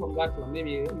 apart from that one,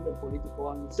 maybe even political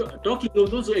ones? So, talking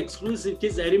of those exclusive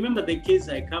cases, I remember the case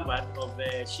I covered of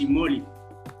Shimoli.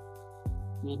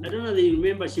 I don't know if you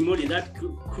remember Shimoli, that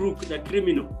crook, the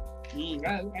criminal.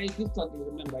 I distantly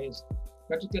remember, yes.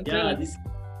 But you can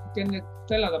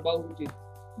tell us about it.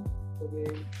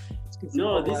 Okay.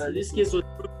 No, this case was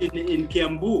in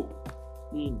Kiambu.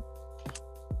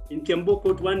 In Kiambu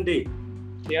court one day.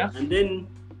 Yeah. And then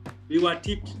we were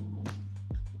tipped.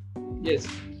 Yes.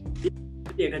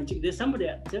 There's somebody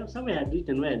had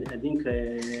written where I think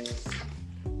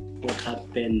what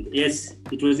happened. Yes,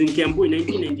 it was in Kiambu in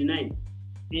 1999.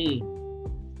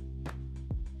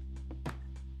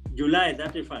 July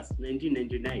 31st,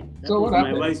 1999. That so was what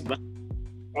happened? My wife's birthday.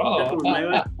 Oh. That was my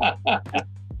wife.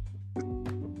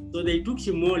 So they took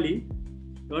Shimoli,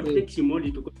 take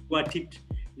Shimoli to were tipped.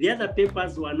 The other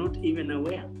papers were not even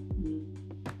aware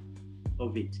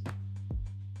of it.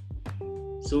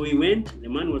 So we went, the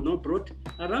man was not brought.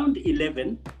 Around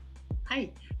 11,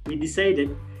 we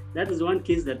decided that is one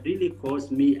case that really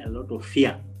caused me a lot of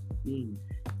fear.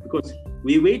 Because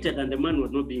we waited and the man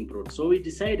was not being brought. So we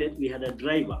decided we had a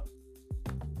driver.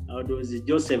 It was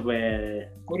Joseph Kuria.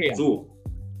 Thuo.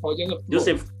 Oh,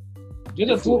 Joseph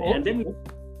Thuo. And then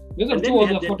Joseph Thuo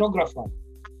was the photographer.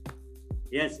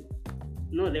 Yes.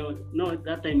 No,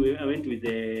 that time I went with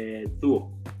Thuo,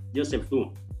 Joseph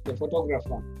Thuo. The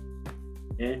photographer.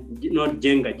 Yeah, not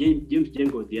Jenga. James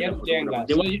Jenga was the other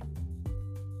photographer.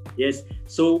 Yes,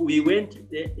 so we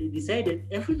went, decided,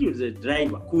 everybody was a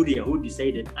driver, Kuria, who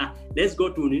decided, let's go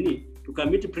to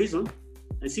Kamiti prison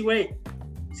and see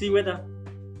whether,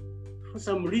 for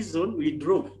some reason, we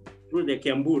drove through the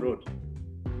Kiambu road.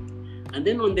 And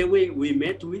then on the way, we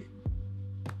met with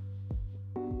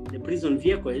the prison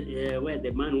vehicle where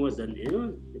the man was, and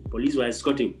the police were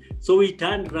escorting. So we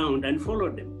turned around and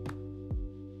followed them.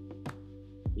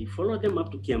 We followed them up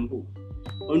to Kiambu.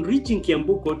 On reaching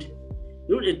Kiambu court,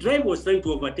 the driver was trying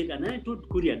to overtake, and I told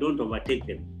Kuria, don't overtake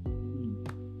them.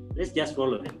 Let's just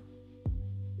follow them.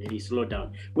 Then he slowed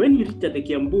down. When we reached the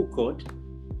Kiambu court,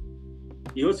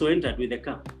 he also entered with the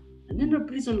car. And then the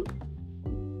prison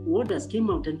warders came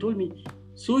out and told me,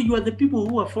 so you are the people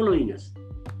who are following us.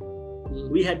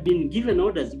 We had been given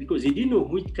orders, because he didn't know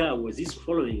which car was this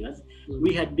following us.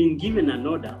 We had been given an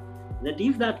order that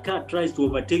if that car tries to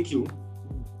overtake you,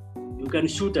 you can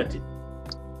shoot at it.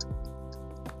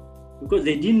 Because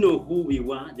they didn't know who we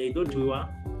were. They thought we were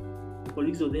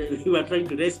police, so we were trying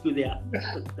to rescue their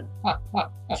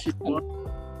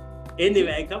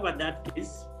Anyway, I covered that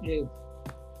case. Yes.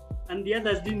 And the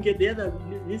others didn't get, the other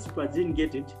newspapers didn't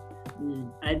get it.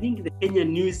 I think the Kenya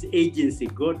News Agency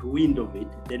got wind of it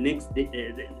the next day,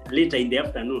 later in the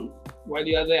afternoon. While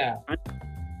you are there. And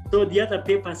so the other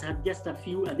papers had just a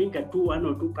few, I think one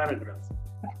or two paragraphs.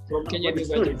 From Kenya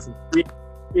News Agency.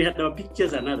 We had our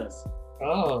pictures and others.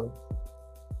 Oh.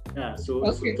 Yeah, so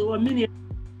there were many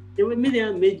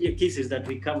major cases that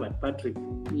we covered, Patrick.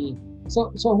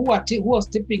 So who was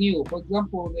tipping you? For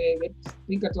example, the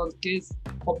Pinkerton case.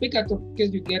 For Pinkerton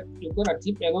case, you got a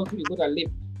tip and also you got a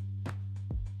lift.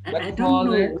 But I don't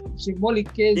know. The Shimoli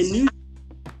case.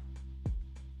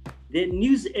 The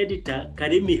news editor,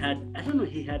 Karimi,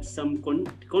 he had some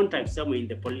contact somewhere in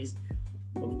the police.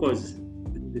 Of course,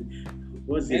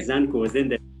 his uncle was then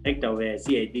the director of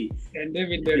CID. And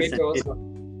David Derrito also.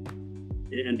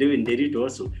 And David Derrito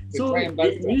also. So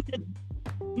they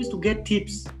used to get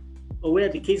tips of where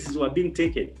the cases were being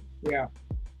taken. Yeah.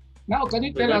 Now, can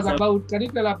you tell us about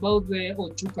the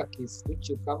Ochuka case, which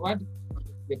you covered,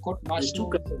 the court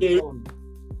martial?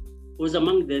 Was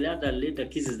among the other later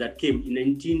cases that came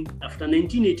after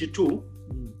 1982.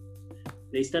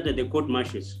 They started the court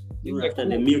martials after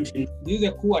the mutiny. This is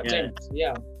a coup attempt.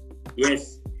 Yeah.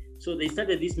 Yes. So they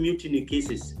started these mutiny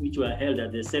cases, which were held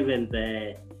at the 7th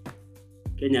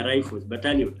Kenya Rifles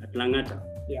Battalion at Langata.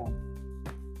 Yeah.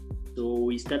 So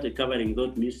we started covering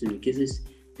those mutiny cases.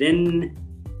 Then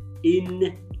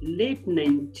in late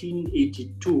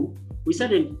 1982, we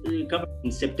started covering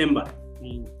in September.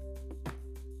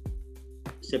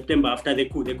 September after the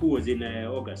coup. The coup was in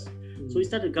August. So we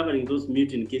started covering those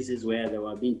mutiny cases where they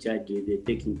were being charged with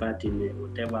taking part in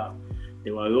whatever,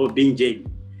 they were all being jailed.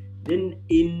 Then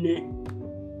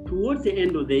towards the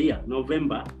end of the year,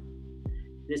 November,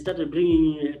 they started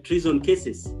bringing treason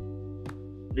cases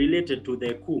related to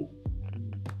the coup.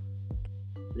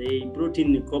 They brought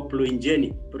in Koplo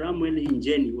Injeni. Bramwell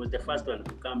Injeni was the first one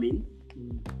to come in.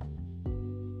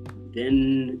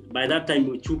 Then by that time,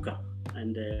 Ochuka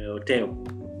and Oteo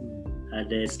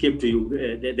had escaped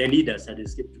to, the leaders had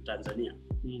escaped to Tanzania.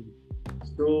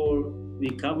 So we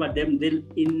covered them. Then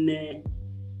in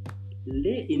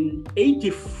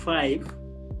 85,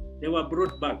 they were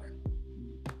brought back.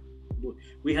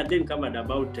 We had then covered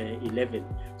about 11.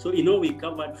 So we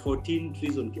covered 14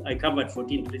 treason. I covered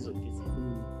 14 treason cases.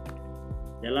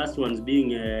 The last ones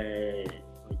being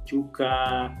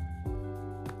Ochuka,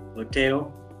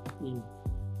 Oteo.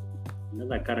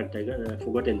 Another character, I've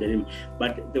forgotten the name,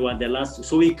 but they were the last.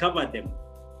 So we covered them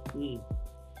in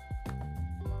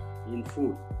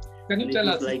full. Can you tell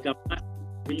us?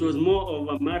 It was more of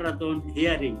a marathon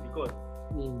hearing because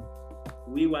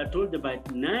we were told about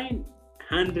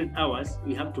 900 hours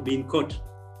we have to be in court.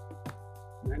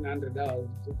 900 hours.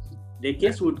 The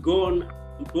case would go on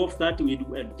to 12:30. We'd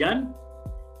adjourn,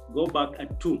 go back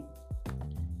at 2.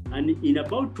 And in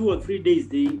about 2 or 3 days,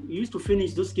 they used to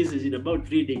finish those cases in about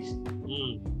 3 days.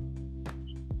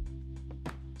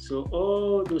 So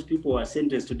all those people were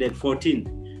sentenced to death.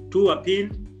 14. 2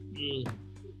 appealed.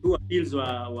 2 appeals were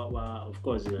of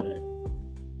course,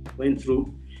 went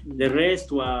through. The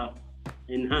rest were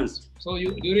enhanced. So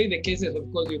during the cases,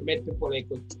 of course, you met people like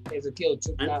Ezekiel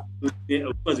Ochuka.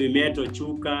 Of course, we met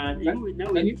Ochuka.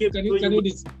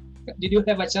 Did you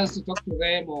have a chance to talk to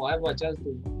them or have a chance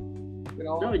to?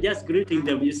 No, just greeting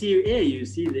them. You see,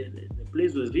 the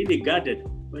place was really guarded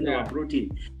when they were brought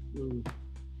in.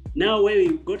 Now, where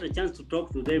we got a chance to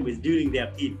talk to them is during the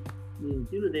appeal.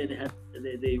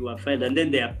 They were filed, and then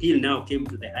the appeal now came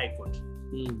to the High Court.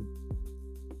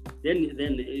 Then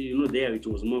there it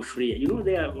was more free.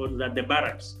 There was at the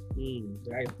barracks.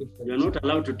 You're not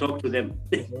allowed to talk to them.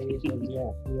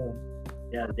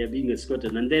 Yeah, they're being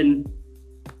escorted, and then,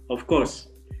 of course,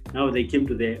 now they came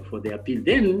for the appeal.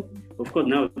 Then, of course,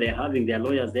 now they're having their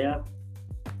lawyers there.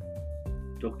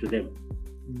 Talk to them.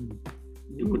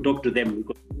 You could talk to them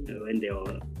because when they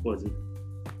were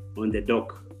on the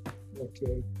dock.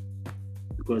 Okay.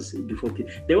 Because before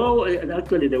they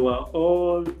were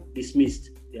all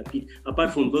dismissed. The appeal,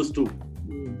 apart from those 2.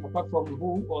 Apart from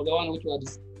who, or the one which were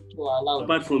allowed?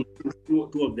 Apart from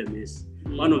two of them, yes.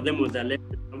 One of them was a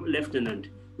lieutenant.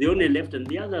 The only lieutenant.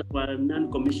 The others were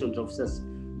non-commissioned officers.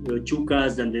 The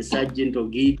Chukas and the Sergeant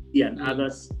Ogidi and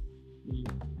others.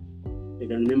 I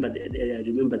can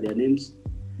remember their names.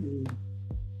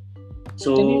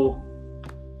 So,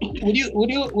 would you?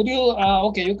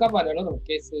 Okay, you covered a lot of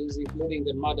cases, including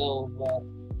the murder of.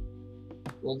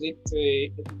 Was it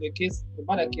the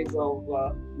murder case of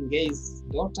Ngai's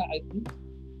daughter? I think.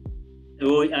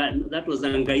 Oh, that was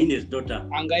Angaine's daughter.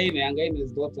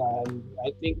 Angaine's daughter, and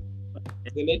I think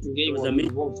the late Ngai was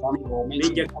involved somehow.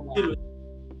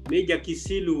 Major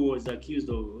Kisilu was accused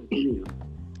of killing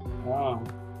her.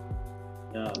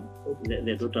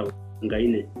 The daughter of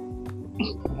Ngaine.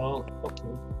 Oh,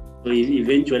 okay. So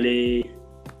eventually,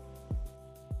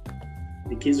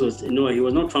 the case was he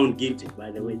was not found guilty,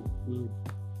 by the way.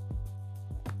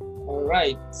 All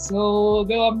right. So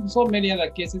there were so many other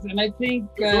cases, and I think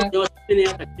there were so many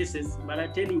other cases. But I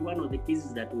tell you, one of the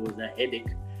cases that was a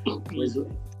headache was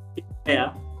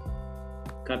where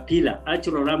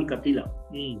Achuroram Kapila,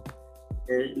 a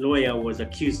lawyer, was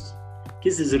accused.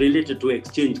 Cases related to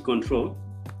exchange control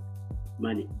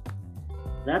money.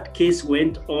 That case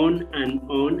went on and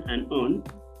on and on.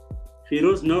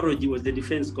 Feroz Noroji was the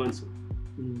defense counsel.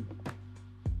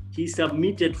 He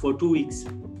submitted for 2 weeks.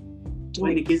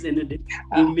 When the case ended,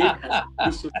 he made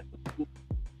a submission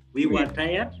We were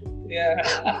tired. Yeah.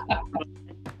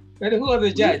 But who was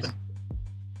the judge?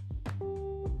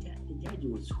 The judge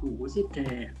was who? Was it?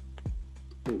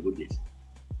 Oh goodness.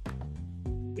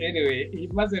 Anyway, he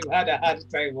must have had a hard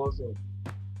time also.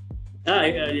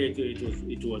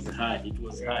 It was hard. It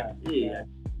was hard. Yeah.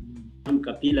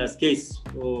 Kapila's case.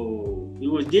 Oh, he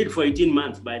was jailed for 18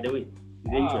 months, by the way.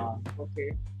 Eventually.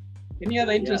 Okay. Any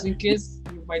other interesting case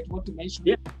you might want to mention?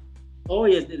 Yeah. Oh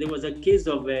yes, there was a case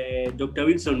of Dr.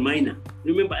 Wilson Minor.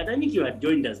 Remember, I think you had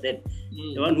joined us then.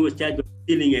 The one who was charged of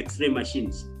stealing X-ray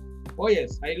machines. Oh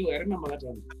yes, I do. I remember that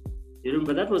one. You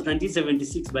remember that was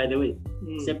 1976, by the way.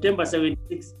 September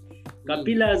 76.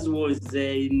 Kapila's was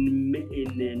in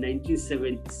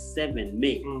 1977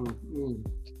 May.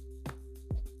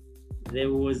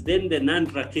 There was then the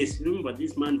Nandra case. Remember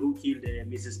this man who killed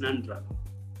Mrs. Nandra,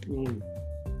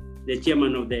 the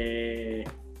chairman of the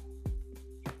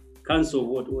council.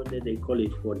 What did they call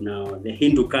it for now? The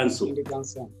Hindu Council. Hindu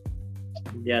Council.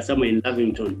 Yeah, somewhere in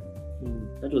Lavington.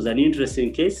 That was an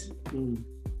interesting case.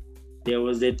 There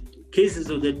was the cases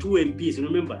of the two MPs.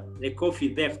 Remember the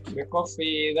coffee theft. The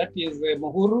coffee, that is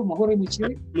Muhuri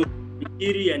Muchiri.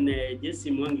 Muchiri and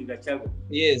Jesse Mwangi Gachagua.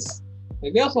 Yes,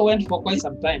 they also went for quite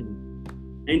some time.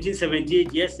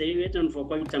 1978, yes, they went on for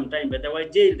quite some time, but they were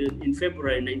jailed in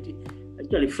February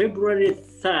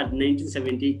 3rd,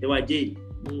 1978. They were jailed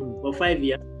for 5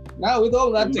 years. Now, with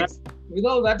all that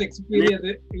experience,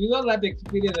 and the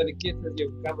cases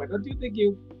you've covered, don't you think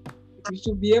you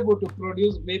should be able to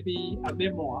produce maybe a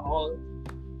memoir or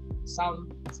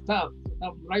some stuff,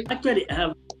 right? Actually,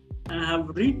 I have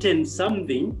written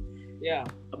something. Yeah.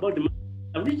 About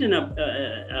I've written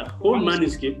a whole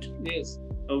manuscript. Yes.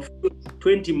 Of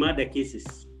 20 murder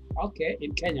cases. Okay,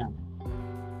 in Kenya.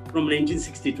 From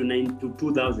 1960 to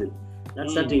 2000.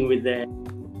 That's starting with the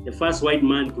first white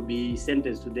man to be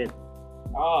sentenced to death.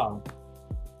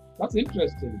 That's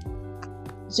interesting.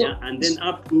 So, yeah, and then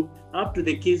up to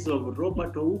the case of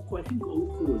Robert Ouko. I think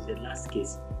Ouko was the last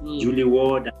case. Julie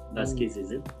Ward, last case,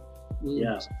 is it?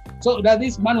 Yeah. So does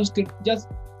this manuscript just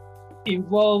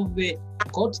involve the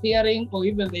court hearing or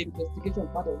even the investigation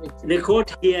part of it? The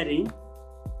court hearing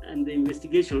and the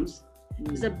investigations.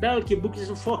 It's a bulky book.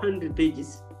 It's 400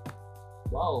 pages.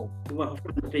 Wow. Over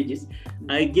 400 pages.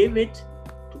 I gave it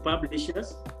to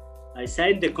publishers. I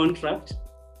signed the contract.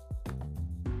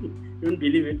 Don't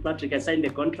believe it, Patrick. I signed the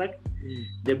contract.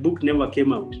 The book never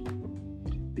came out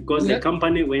because the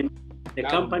company went. The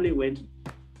company went.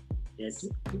 Yes.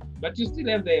 But you still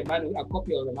have a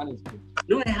copy of the manuscript.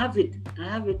 No, I have it.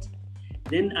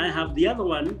 Then I have the other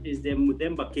one. Is the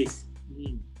Mudemba case.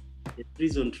 The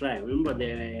prison trial. Remember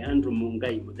the Andrew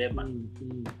Mungai Mudemba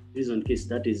prison case?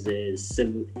 That is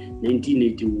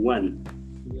 1981.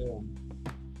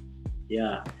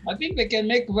 Yeah. I think they can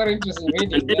make very interesting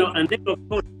reading.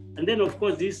 And then of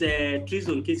course these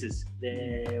treason cases,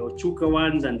 the Ochuka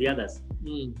ones and the others.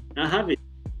 I have it.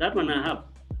 That one I have.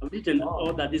 I've written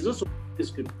all that. Is also a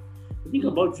script. I think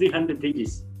about 300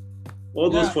 pages. All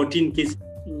those 14 cases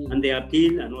and the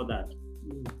appeal and all that.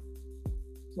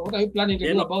 So what are you planning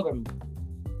to do about them?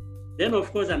 Then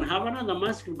of course, and have another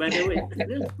manuscript, by the way.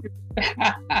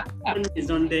 One is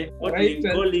on the what we're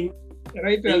calling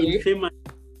the infamous.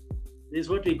 This is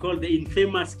what we call the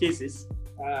infamous cases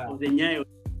of the Nyayo.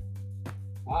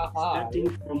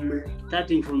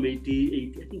 Starting from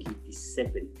 88, I think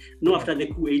 87. No, after the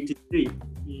coup, 83.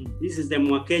 This is the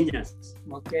Mwakenyas.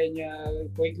 Mwakenya,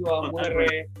 Koigua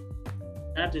Mwere.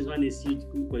 That is one is huge.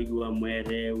 Koigua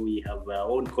Mwere. We have our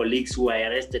own colleagues who are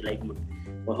arrested, like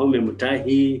Wahome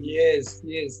Mutahi. Yes.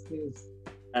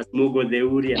 As Mogo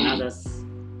Deuri and others.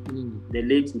 The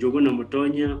late Njuguna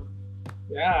Mutonya.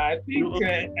 Yeah, I think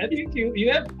you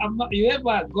have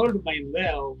a gold mine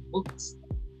there of books.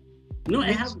 No,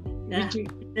 I have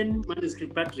 10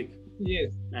 manuscript, Patrick.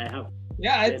 Yes, I have.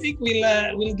 Yeah, I think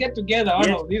we'll get together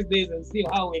one of these days and see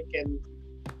how we can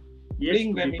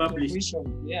bring them into fruition.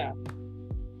 Yeah.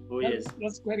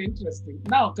 That's quite interesting.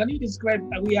 Now, can you describe?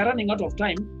 We are running out of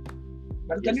time,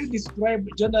 but can you describe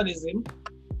journalism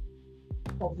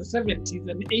of the 70s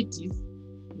and 80s,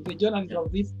 the journalism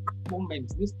of this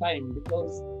moment, this time?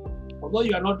 Because although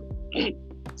you are not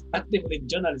actively in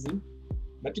journalism,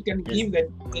 but you can give the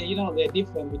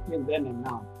difference between then and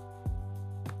now.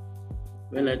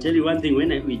 Well, I'll tell you one thing.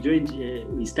 When we joined,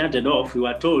 we started off, we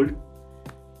were told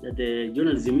that the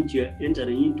journalism which you are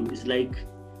entering into is like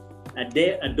a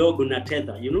dog on a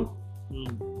tether, You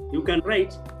can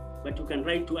write, but you can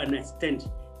write to an extent.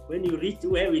 When you reach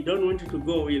where we don't want you to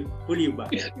go, we'll pull you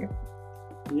back.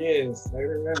 Yes, I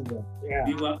remember. Yeah.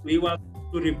 We were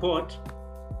to report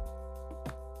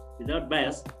without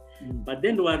bias, but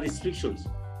then there were restrictions.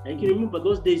 Like you remember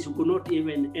those days, you could not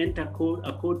even enter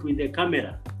a court with a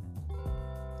camera.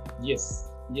 Yes,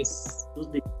 yes. Those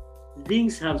days,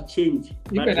 things have changed.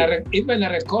 Even a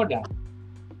recorder.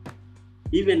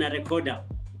 Even a recorder.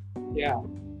 Yeah.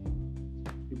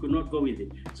 You could not go with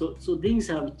it. So things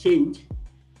have changed.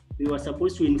 We were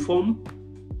supposed to inform,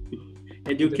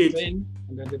 educate, and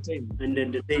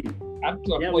entertain. Up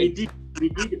to a point.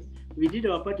 We did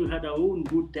our part. We had our own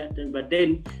good time, but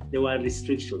then there were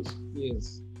restrictions.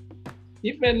 Yes.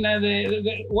 Even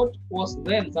what was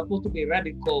then supposed to be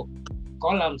radical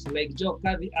columns like Joe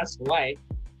Carthy asked why,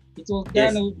 it was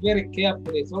done very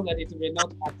carefully so that it may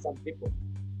not hurt some people.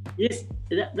 Yes,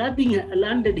 that thing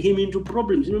landed him into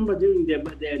problems. Remember during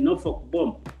the Norfolk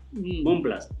bomb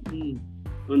blast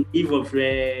on eve of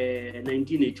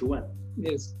 1981.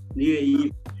 Yes.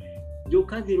 Joe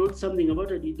Carthy wrote something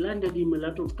about it. It landed him a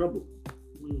lot of trouble.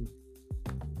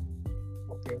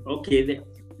 Okay.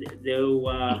 There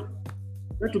were.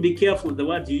 You have to be careful the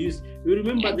words you use. You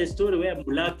remember the story where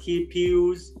Mulaki,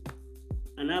 Pius,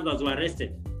 and others were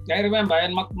arrested? I remember,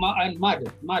 and Mad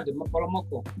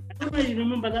Maporomoko. I don't know if you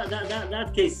remember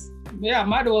that case. Yeah,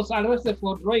 Mad was arrested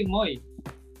for drawing Moi.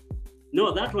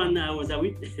 No, that one I was a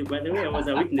witness. By the way, I was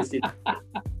a witness in.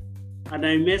 And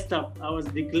I messed up. I was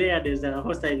declared as a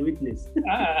hostile witness.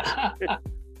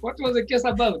 What was the case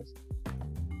about?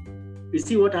 You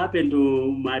see what happened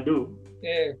to Mado?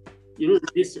 Yeah. You know,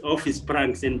 this office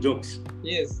pranks and jokes.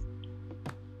 Yes.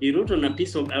 He wrote on a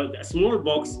piece of a small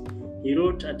box. He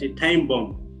wrote at a time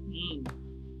bomb,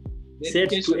 set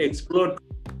to explode.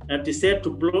 Set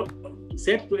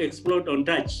to explode on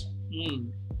touch.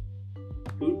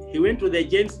 He went to the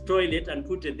gents' toilet and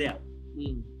put it there.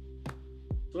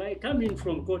 So I come in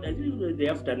from court. I think in the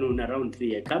afternoon around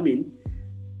 3. I come in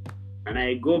and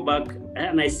I go back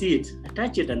and I see it. I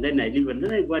touch it and then I leave. And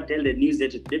then I go and tell the news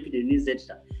editor, deputy news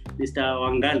editor, Mr.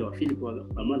 Wangalo, Philip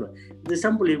Wamalo, there's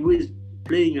somebody who is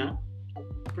playing a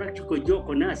practical joke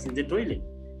on us in the toilet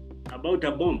about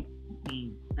a bomb.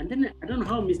 And then I don't know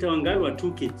how Mr. Wangalo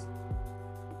took it.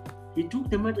 He took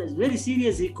the matter very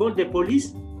serious. He called the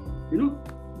police. You know,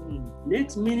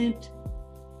 next minute,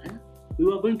 we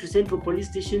were going to Central Police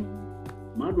Station.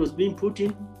 Mad was being put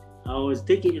in. I was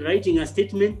writing a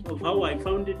statement of how I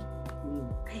found it.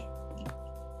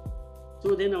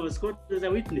 So then I was caught as a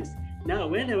witness. Now,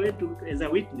 when I went as a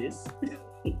witness,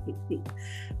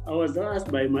 I was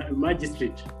asked by my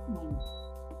magistrate,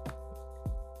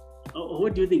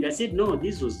 what do you think? I said, no,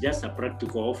 this was just a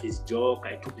practical office joke.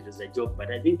 I took it as a joke,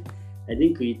 but I think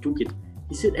we took it.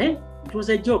 He said, hey, it was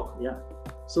a joke. Yeah.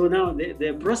 So now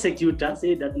the prosecutor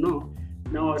said that no.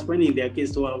 Now I was winning their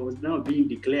case, so I was now being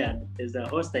declared as a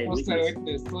hostile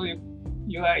witness. So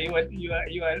you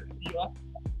are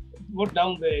put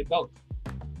down the dock.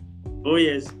 Oh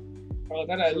yes. Oh,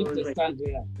 that I used to stand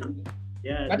there.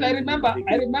 Yeah. But I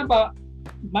remember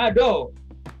Mado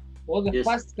was the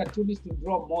first cartoonist to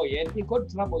draw Moi, and he got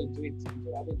trouble into it.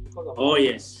 Because of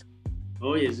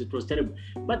yes, it was terrible.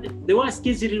 But the worst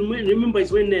case, remember,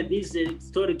 is when this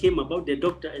story came about the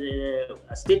doctor,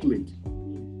 a statement.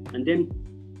 And then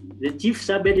the chief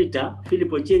sub-editor, Philip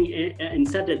Ocheng,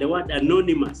 inserted the word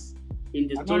anonymous in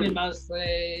the story.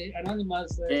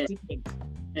 Anonymous statement.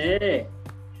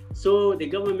 So the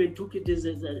government took it as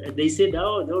they said,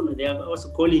 oh, no, they are also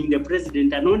calling the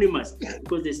president anonymous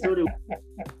because the story,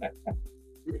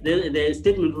 the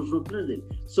statement was from president.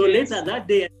 So later that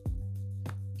day,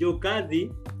 Joe Carthy,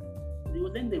 he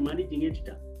was then the managing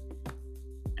editor.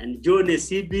 And Joe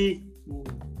Nesibi,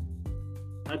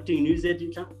 acting news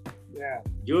editor. Yeah.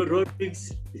 Joe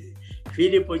Rodriguez,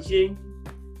 Philip Ocheng,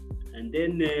 and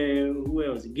then who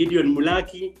else? Gideon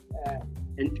Mulaki,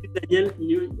 and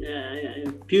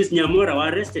Pius Nyamora were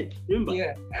arrested. Remember?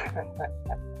 Yeah.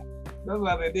 Those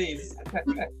were the days.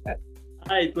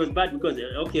 It was bad because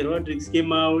Rodriguez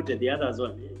came out and the others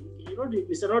one.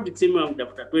 Mr. Rodriguez came out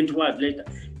after 20 hours later.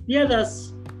 The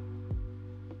others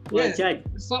were charged.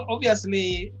 So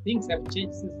obviously things have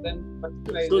changed since then.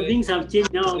 So things have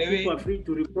changed now. People are free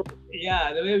to report.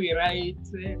 Yeah, the way we write,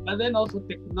 but then also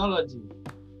technology.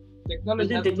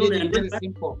 Technology has made it very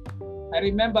simple. I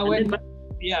remember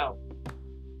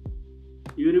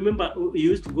You remember you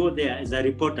used to go there as a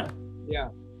reporter. Yeah.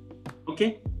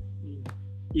 Okay.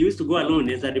 You used to go alone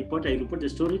as a reporter. You report a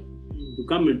story. You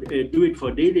come and do it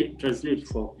for daily, translate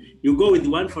for. You go with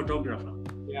one photographer.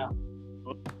 Yeah.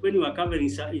 When you are covering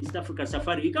East Africa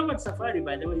Safari, you covered Safari,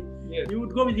 by the way. Yes. You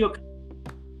would go with your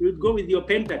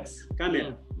Pentax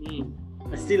camera.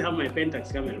 I still have my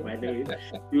Pentax camera, by the way.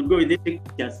 You would go with the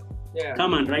pictures. Yeah.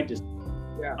 Come and write it.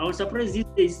 Yeah. I was surprised these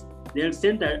days they'll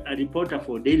send a reporter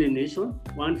for Daily Nation,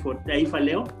 one for Taifa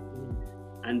Leo,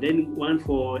 and then one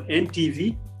for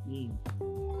NTV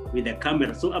with a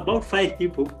camera. So about 5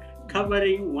 people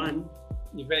covering one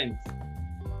event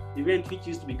which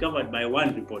used to be covered by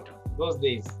one reporter. Those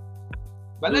days.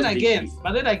 But then again,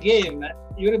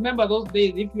 you remember those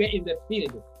days, if you were in the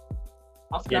field,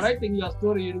 after writing your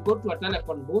story, you go to a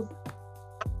telephone booth,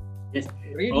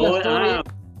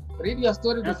 read your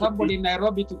story to somebody in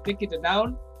Nairobi to take it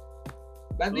down.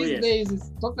 But these days,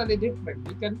 it's totally different.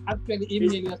 You can actually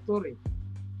email your story.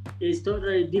 It's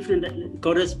totally different.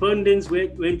 Correspondents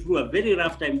went through a very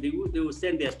rough time. They would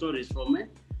send their stories from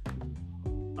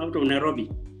out of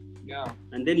Nairobi. Yeah.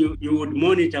 And then you would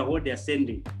monitor what they're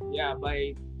sending. Yeah,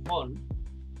 by phone.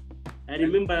 I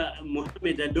remember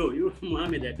Mohammed Ado. You know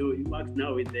Mohammed Ado. He works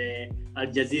now with Al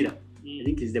Jazeera. I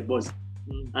think he's the boss.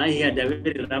 I had a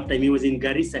very rough time. He was in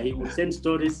Garissa. He would send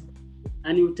stories,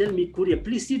 and he would tell me, "Kuria,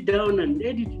 please sit down and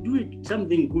edit. Do it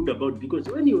something good about it, because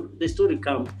when the story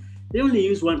comes, they only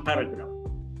use one paragraph."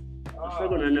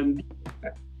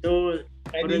 So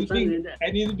and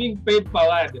he's being paid per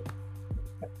word.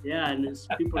 Yeah, and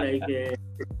people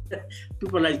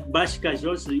like Bashkash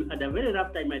also had a very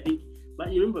rough time, I think.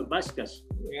 But you remember Bashkash?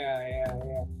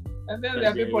 Yeah. And then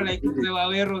there are people like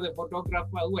Wawero, the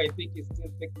photographer, who I think is still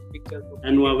taking pictures.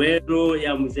 And Wawero,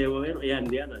 and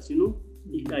the others, you know.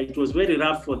 It was very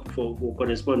rough for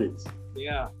correspondence.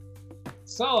 Yeah.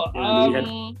 So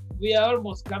we are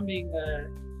almost coming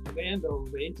to the end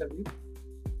of the interview.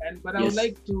 But I would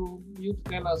like you to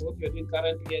tell us what you're doing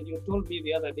currently. And you told me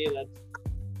the other day that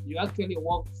you actually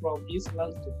walk from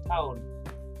Eastlands to town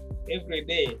every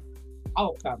day.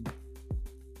 How come?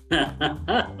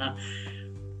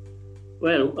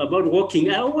 Well, about walking,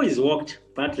 I always walked,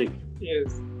 Patrick.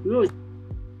 Yes. You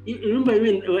remember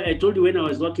when I told you when I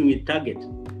was working with Target,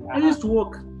 I used to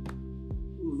walk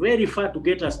very far to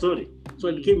get a story. So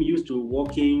I became used to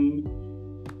walking.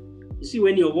 You see,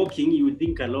 when you're walking, you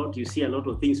think a lot, you see a lot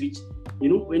of things which, you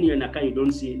know, when you're in a car, you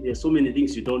don't see. There's so many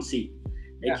things you don't see.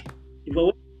 Like if I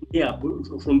walk here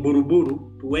from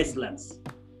Buruburu to Westlands,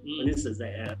 for instance,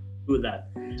 I do that.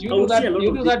 You do that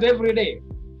every day?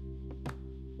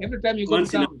 Every time you go to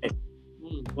town?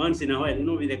 Once in a while, you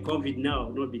know, with the COVID now,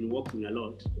 I've not been walking a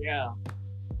lot. Yeah.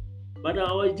 But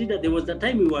I did that. There was the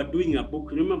time we were doing a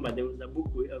book. Remember, there was a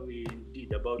book we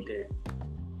did about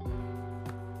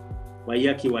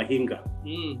Wayaki Wahinga.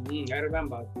 I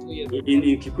remember 2 years ago.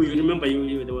 In Kikuyu, remember,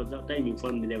 there was that time you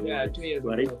found me there. Yeah, 2 years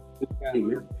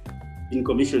ago. In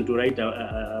commission to write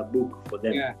a book for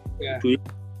them. Yeah. To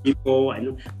people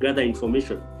and gather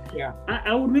information. Yeah.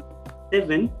 I would wake up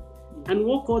 7 and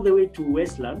walk all the way to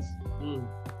Westlands.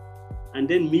 And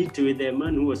then meet with the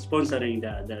man who was sponsoring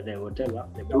the hotel,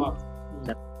 the book.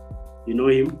 You know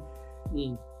him?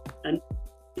 And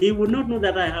he would not know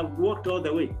that I have walked all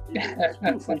the way.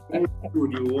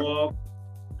 Would you walk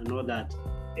and all that?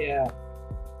 Yeah.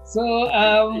 So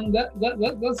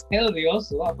that's healthy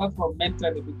also, apart from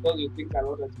mentally, because you think a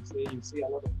lot, as you say, you see a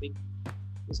lot of things.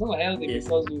 It's so healthy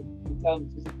because you become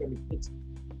physically fit.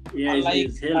 Yeah, I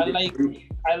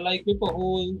like people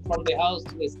who from the house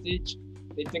to the stage,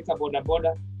 they take a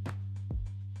border.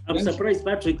 I'm surprised,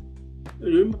 Patrick.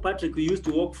 Remember, Patrick, we used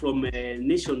to walk from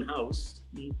Nation House,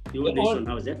 the old Nation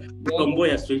House, from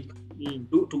Boya Street,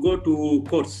 to go to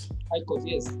courts. High court,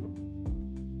 yes.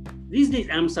 These days,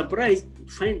 I'm surprised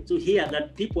to hear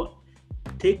that people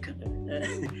take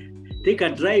a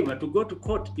driver to go to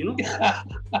court, you know?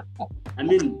 I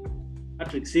mean,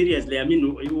 Patrick, seriously, I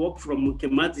mean, you walk from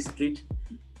Kemazi Street,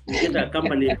 you get a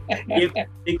company.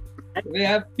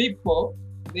 There are people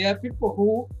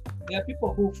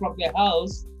who from their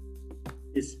house,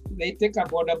 they take a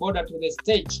border to the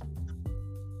stage.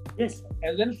 Yes.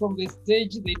 And then from the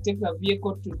stage, they take a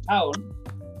vehicle to town.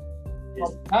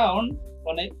 Yes. From town,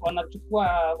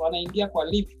 wanaingia kwa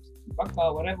lift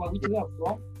mpaka wherever which they are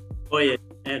from. Oh yeah,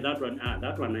 that one I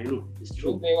know. It's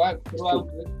true. So they walk throughout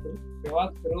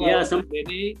the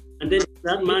day. And then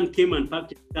that man came and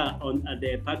parked his car at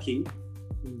the parking.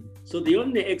 So the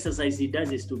only exercise he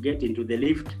does is to get into the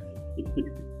lift.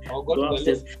 Go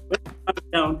upstairs.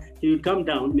 He will come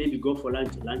down, maybe go for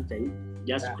lunchtime,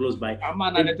 just close by.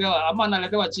 Ama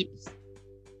analetewa chips.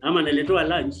 Ama analetewa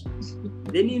lunch.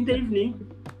 Then in the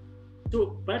evening,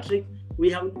 so Patrick, we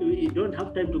don't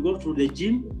have time to go to the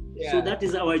gym. Yeah. So that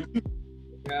is our gym.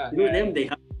 Them they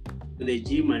have to the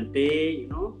gym and pay, you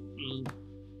know.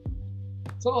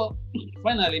 So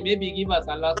finally, maybe give us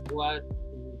a last word.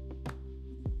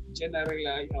 Generally,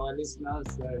 our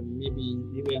listeners, maybe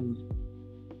even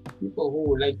people who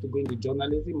would like to go into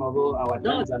journalism, although our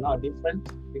times are now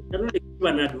different. I don't give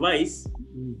an advice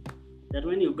that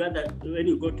when you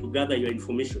go to gather your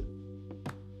information,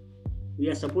 we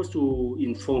are supposed to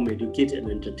inform, educate, and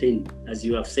entertain, as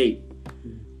you have said.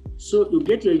 So you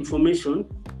get your information,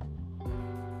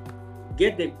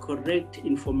 get the correct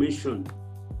information,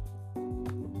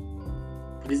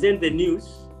 present the news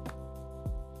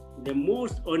the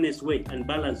most honest way and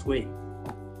balanced way.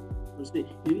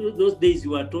 Those days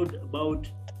you are told about,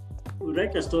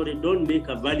 write a story, don't make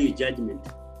a value judgment.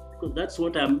 Because that's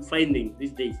what I'm finding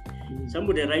these days.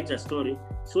 Somebody writes a story,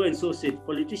 so-and-so said,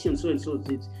 politician so-and-so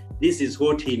said, this is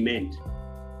what he meant.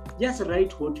 Just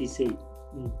write what he said.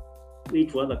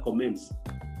 Wait for other comments.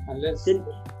 Unless... Then,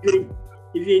 if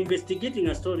you're investigating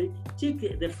a story,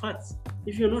 check the facts.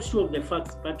 If you're not sure of the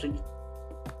facts, Patrick,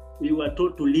 you are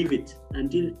told to leave it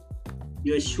until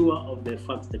you're sure of the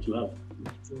facts that you have.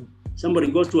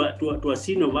 Somebody goes to a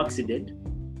scene of accident,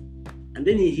 and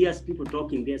then he hears people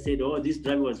talking. They said, oh, this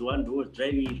driver was one who was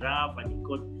driving rough and he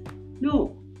got...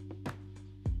 No.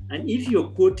 And if you're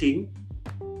quoting,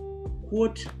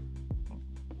 quote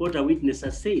what a witness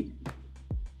has said.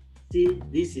 See,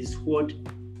 this is what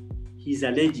he's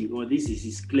alleging, or this is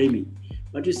his claiming.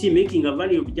 But you see, making a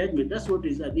value of judgment, that's what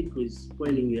is, I think, is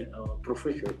spoiling our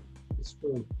profession. It's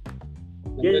true.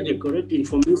 Get the correct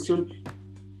information,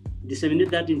 disseminate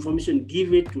that information,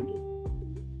 give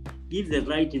the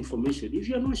right information. If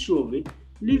you're not sure of it,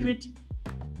 leave it,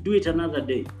 do it another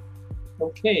day.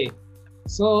 Okay.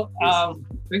 So,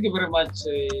 thank you very much,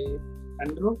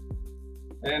 Andrew.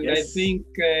 And yes. I think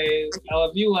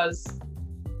our viewers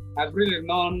have really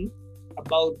known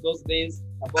about those days,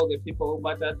 about the people who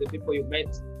mattered, the people you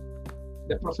met,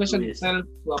 the profession itself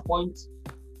to a point.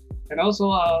 And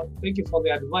also, thank you for the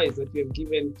advice that you have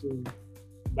given to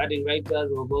budding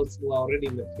writers or those who are already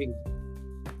in the field.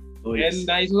 Oh, yes. And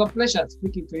it was a pleasure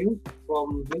speaking to you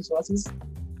from Bliss Oasis.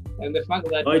 And the fact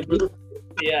that,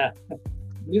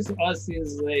 Bliss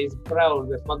Oasis is proud of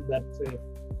the fact that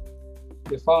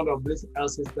the founder of Bliss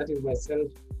Oasis, that is myself,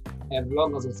 have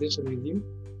long association with you.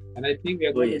 And I think we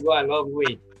are going to go a long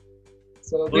way.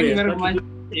 So thank you very much.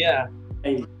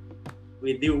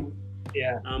 With you.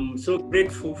 Yeah. I'm so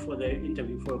grateful for the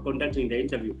interview, for conducting the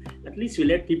interview. At least we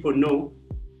let people know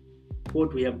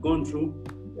what we have gone through,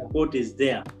 what is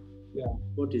there,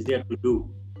 what is there to do.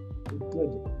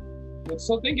 Good.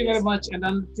 So thank you very much. And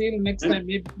until next time,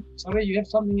 maybe, sorry, you have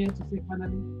something else to say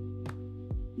finally?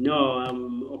 No,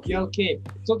 I'm okay. You're okay.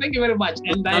 So thank you very much.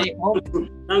 And I hope...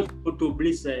 Thank you to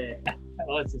Bliss. Thank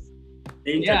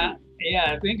you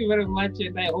very much.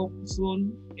 And I hope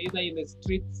soon, either in the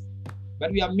streets,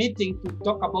 but we are meeting to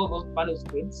talk about those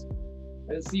manuscripts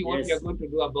and see what we are going to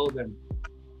do about them.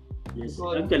 Yes.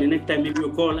 Actually, next time if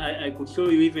you call, I could show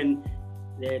you even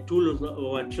the tools of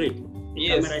our trade.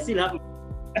 Yes. I still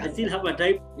have a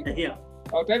typewriter here.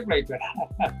 Oh, typewriter.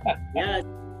 Yeah,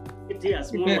 it's here, a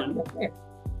small one. Okay.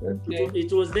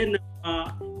 It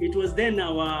was then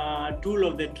our tool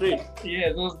of the trade.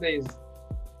 Yeah, those days.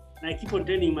 And I keep on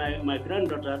telling my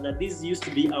granddaughter that this used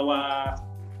to be our,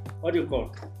 what do you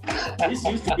call? This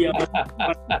used to be our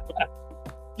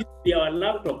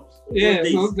laptops. Yeah,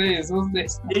 those days.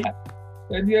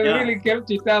 And you have really kept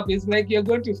it up. It's like you're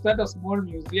going to start a small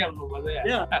museum over there.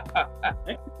 Yeah.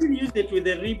 I still use it with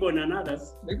the ribbon and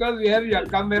others. Because you have your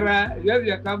camera, you have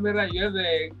the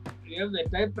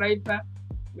typewriter.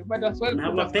 You might as well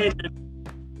have a pen.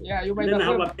 You might as well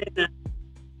have a pen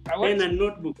and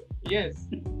notebook. Yes.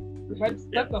 You might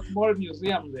start a small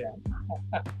museum there.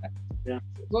 Yeah.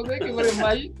 So thank you very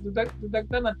much.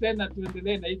 Tutakutana tena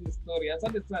tuendelee na hizi story.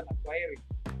 Asante sana kwa heri.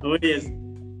 Oh yes.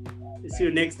 See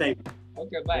you next time.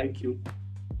 Okay, bye. Thank you.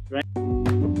 Right.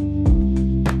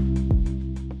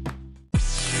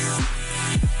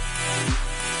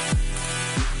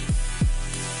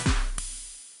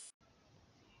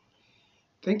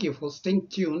 Thank you for staying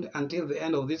tuned until the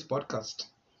end of this podcast.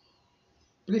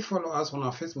 Please follow us on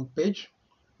our Facebook page,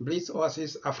 Bliss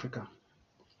Oasis Africa.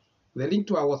 The link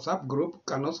to our WhatsApp group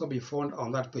can also be found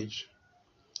on that page.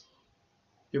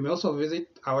 You may also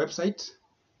visit our website,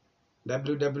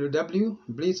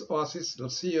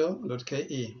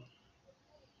 www.blissoasis.co.ke.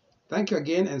 Thank you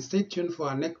again and stay tuned for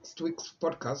our next week's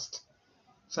podcast.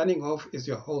 Signing off is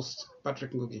your host,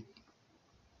 Patrick Ngugi.